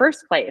correctly in the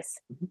first place.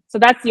 So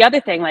that's the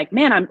other thing. Like,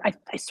 man,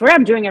 I swear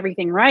I'm doing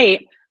everything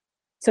right.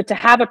 So to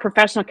have a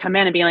professional come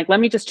in and be like, let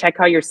me just check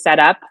how you're set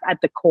up at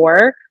the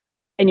core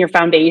and your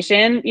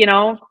foundation,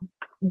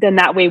 then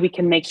that way we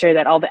can make sure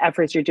that all the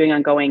efforts you're doing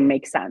ongoing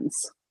make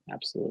sense.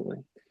 Absolutely.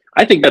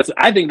 I think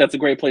that's a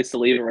great place to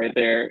leave it right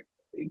there.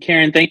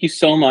 Karine, thank you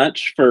so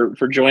much for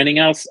joining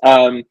us.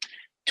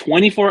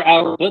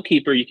 24-hour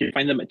bookkeeper, you can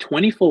find them at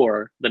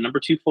 24, the number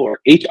 24,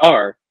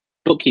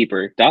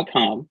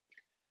 hrbookkeeper.com.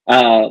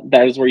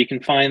 That is where you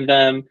can find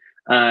them.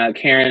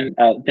 Karine,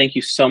 thank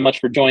you so much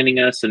for joining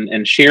us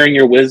and sharing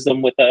your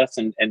wisdom with us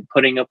and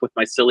putting up with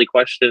my silly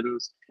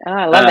questions. Oh,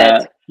 I love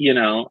it.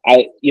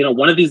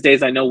 One of these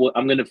days I know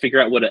I'm going to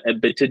figure out what an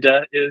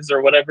EBITDA is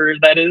or whatever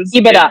that is.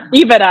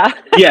 EBITDA.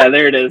 Yeah,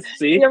 there it is.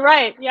 See? You're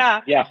right.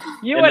 Yeah. Yeah.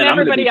 You and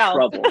everybody else.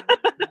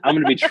 I'm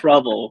going to be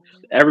trouble.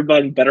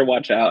 Everybody better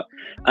watch out.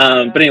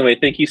 But anyway,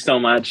 thank you so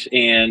much.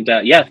 And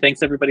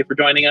thanks everybody for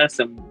joining us,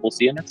 and we'll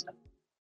see you next time.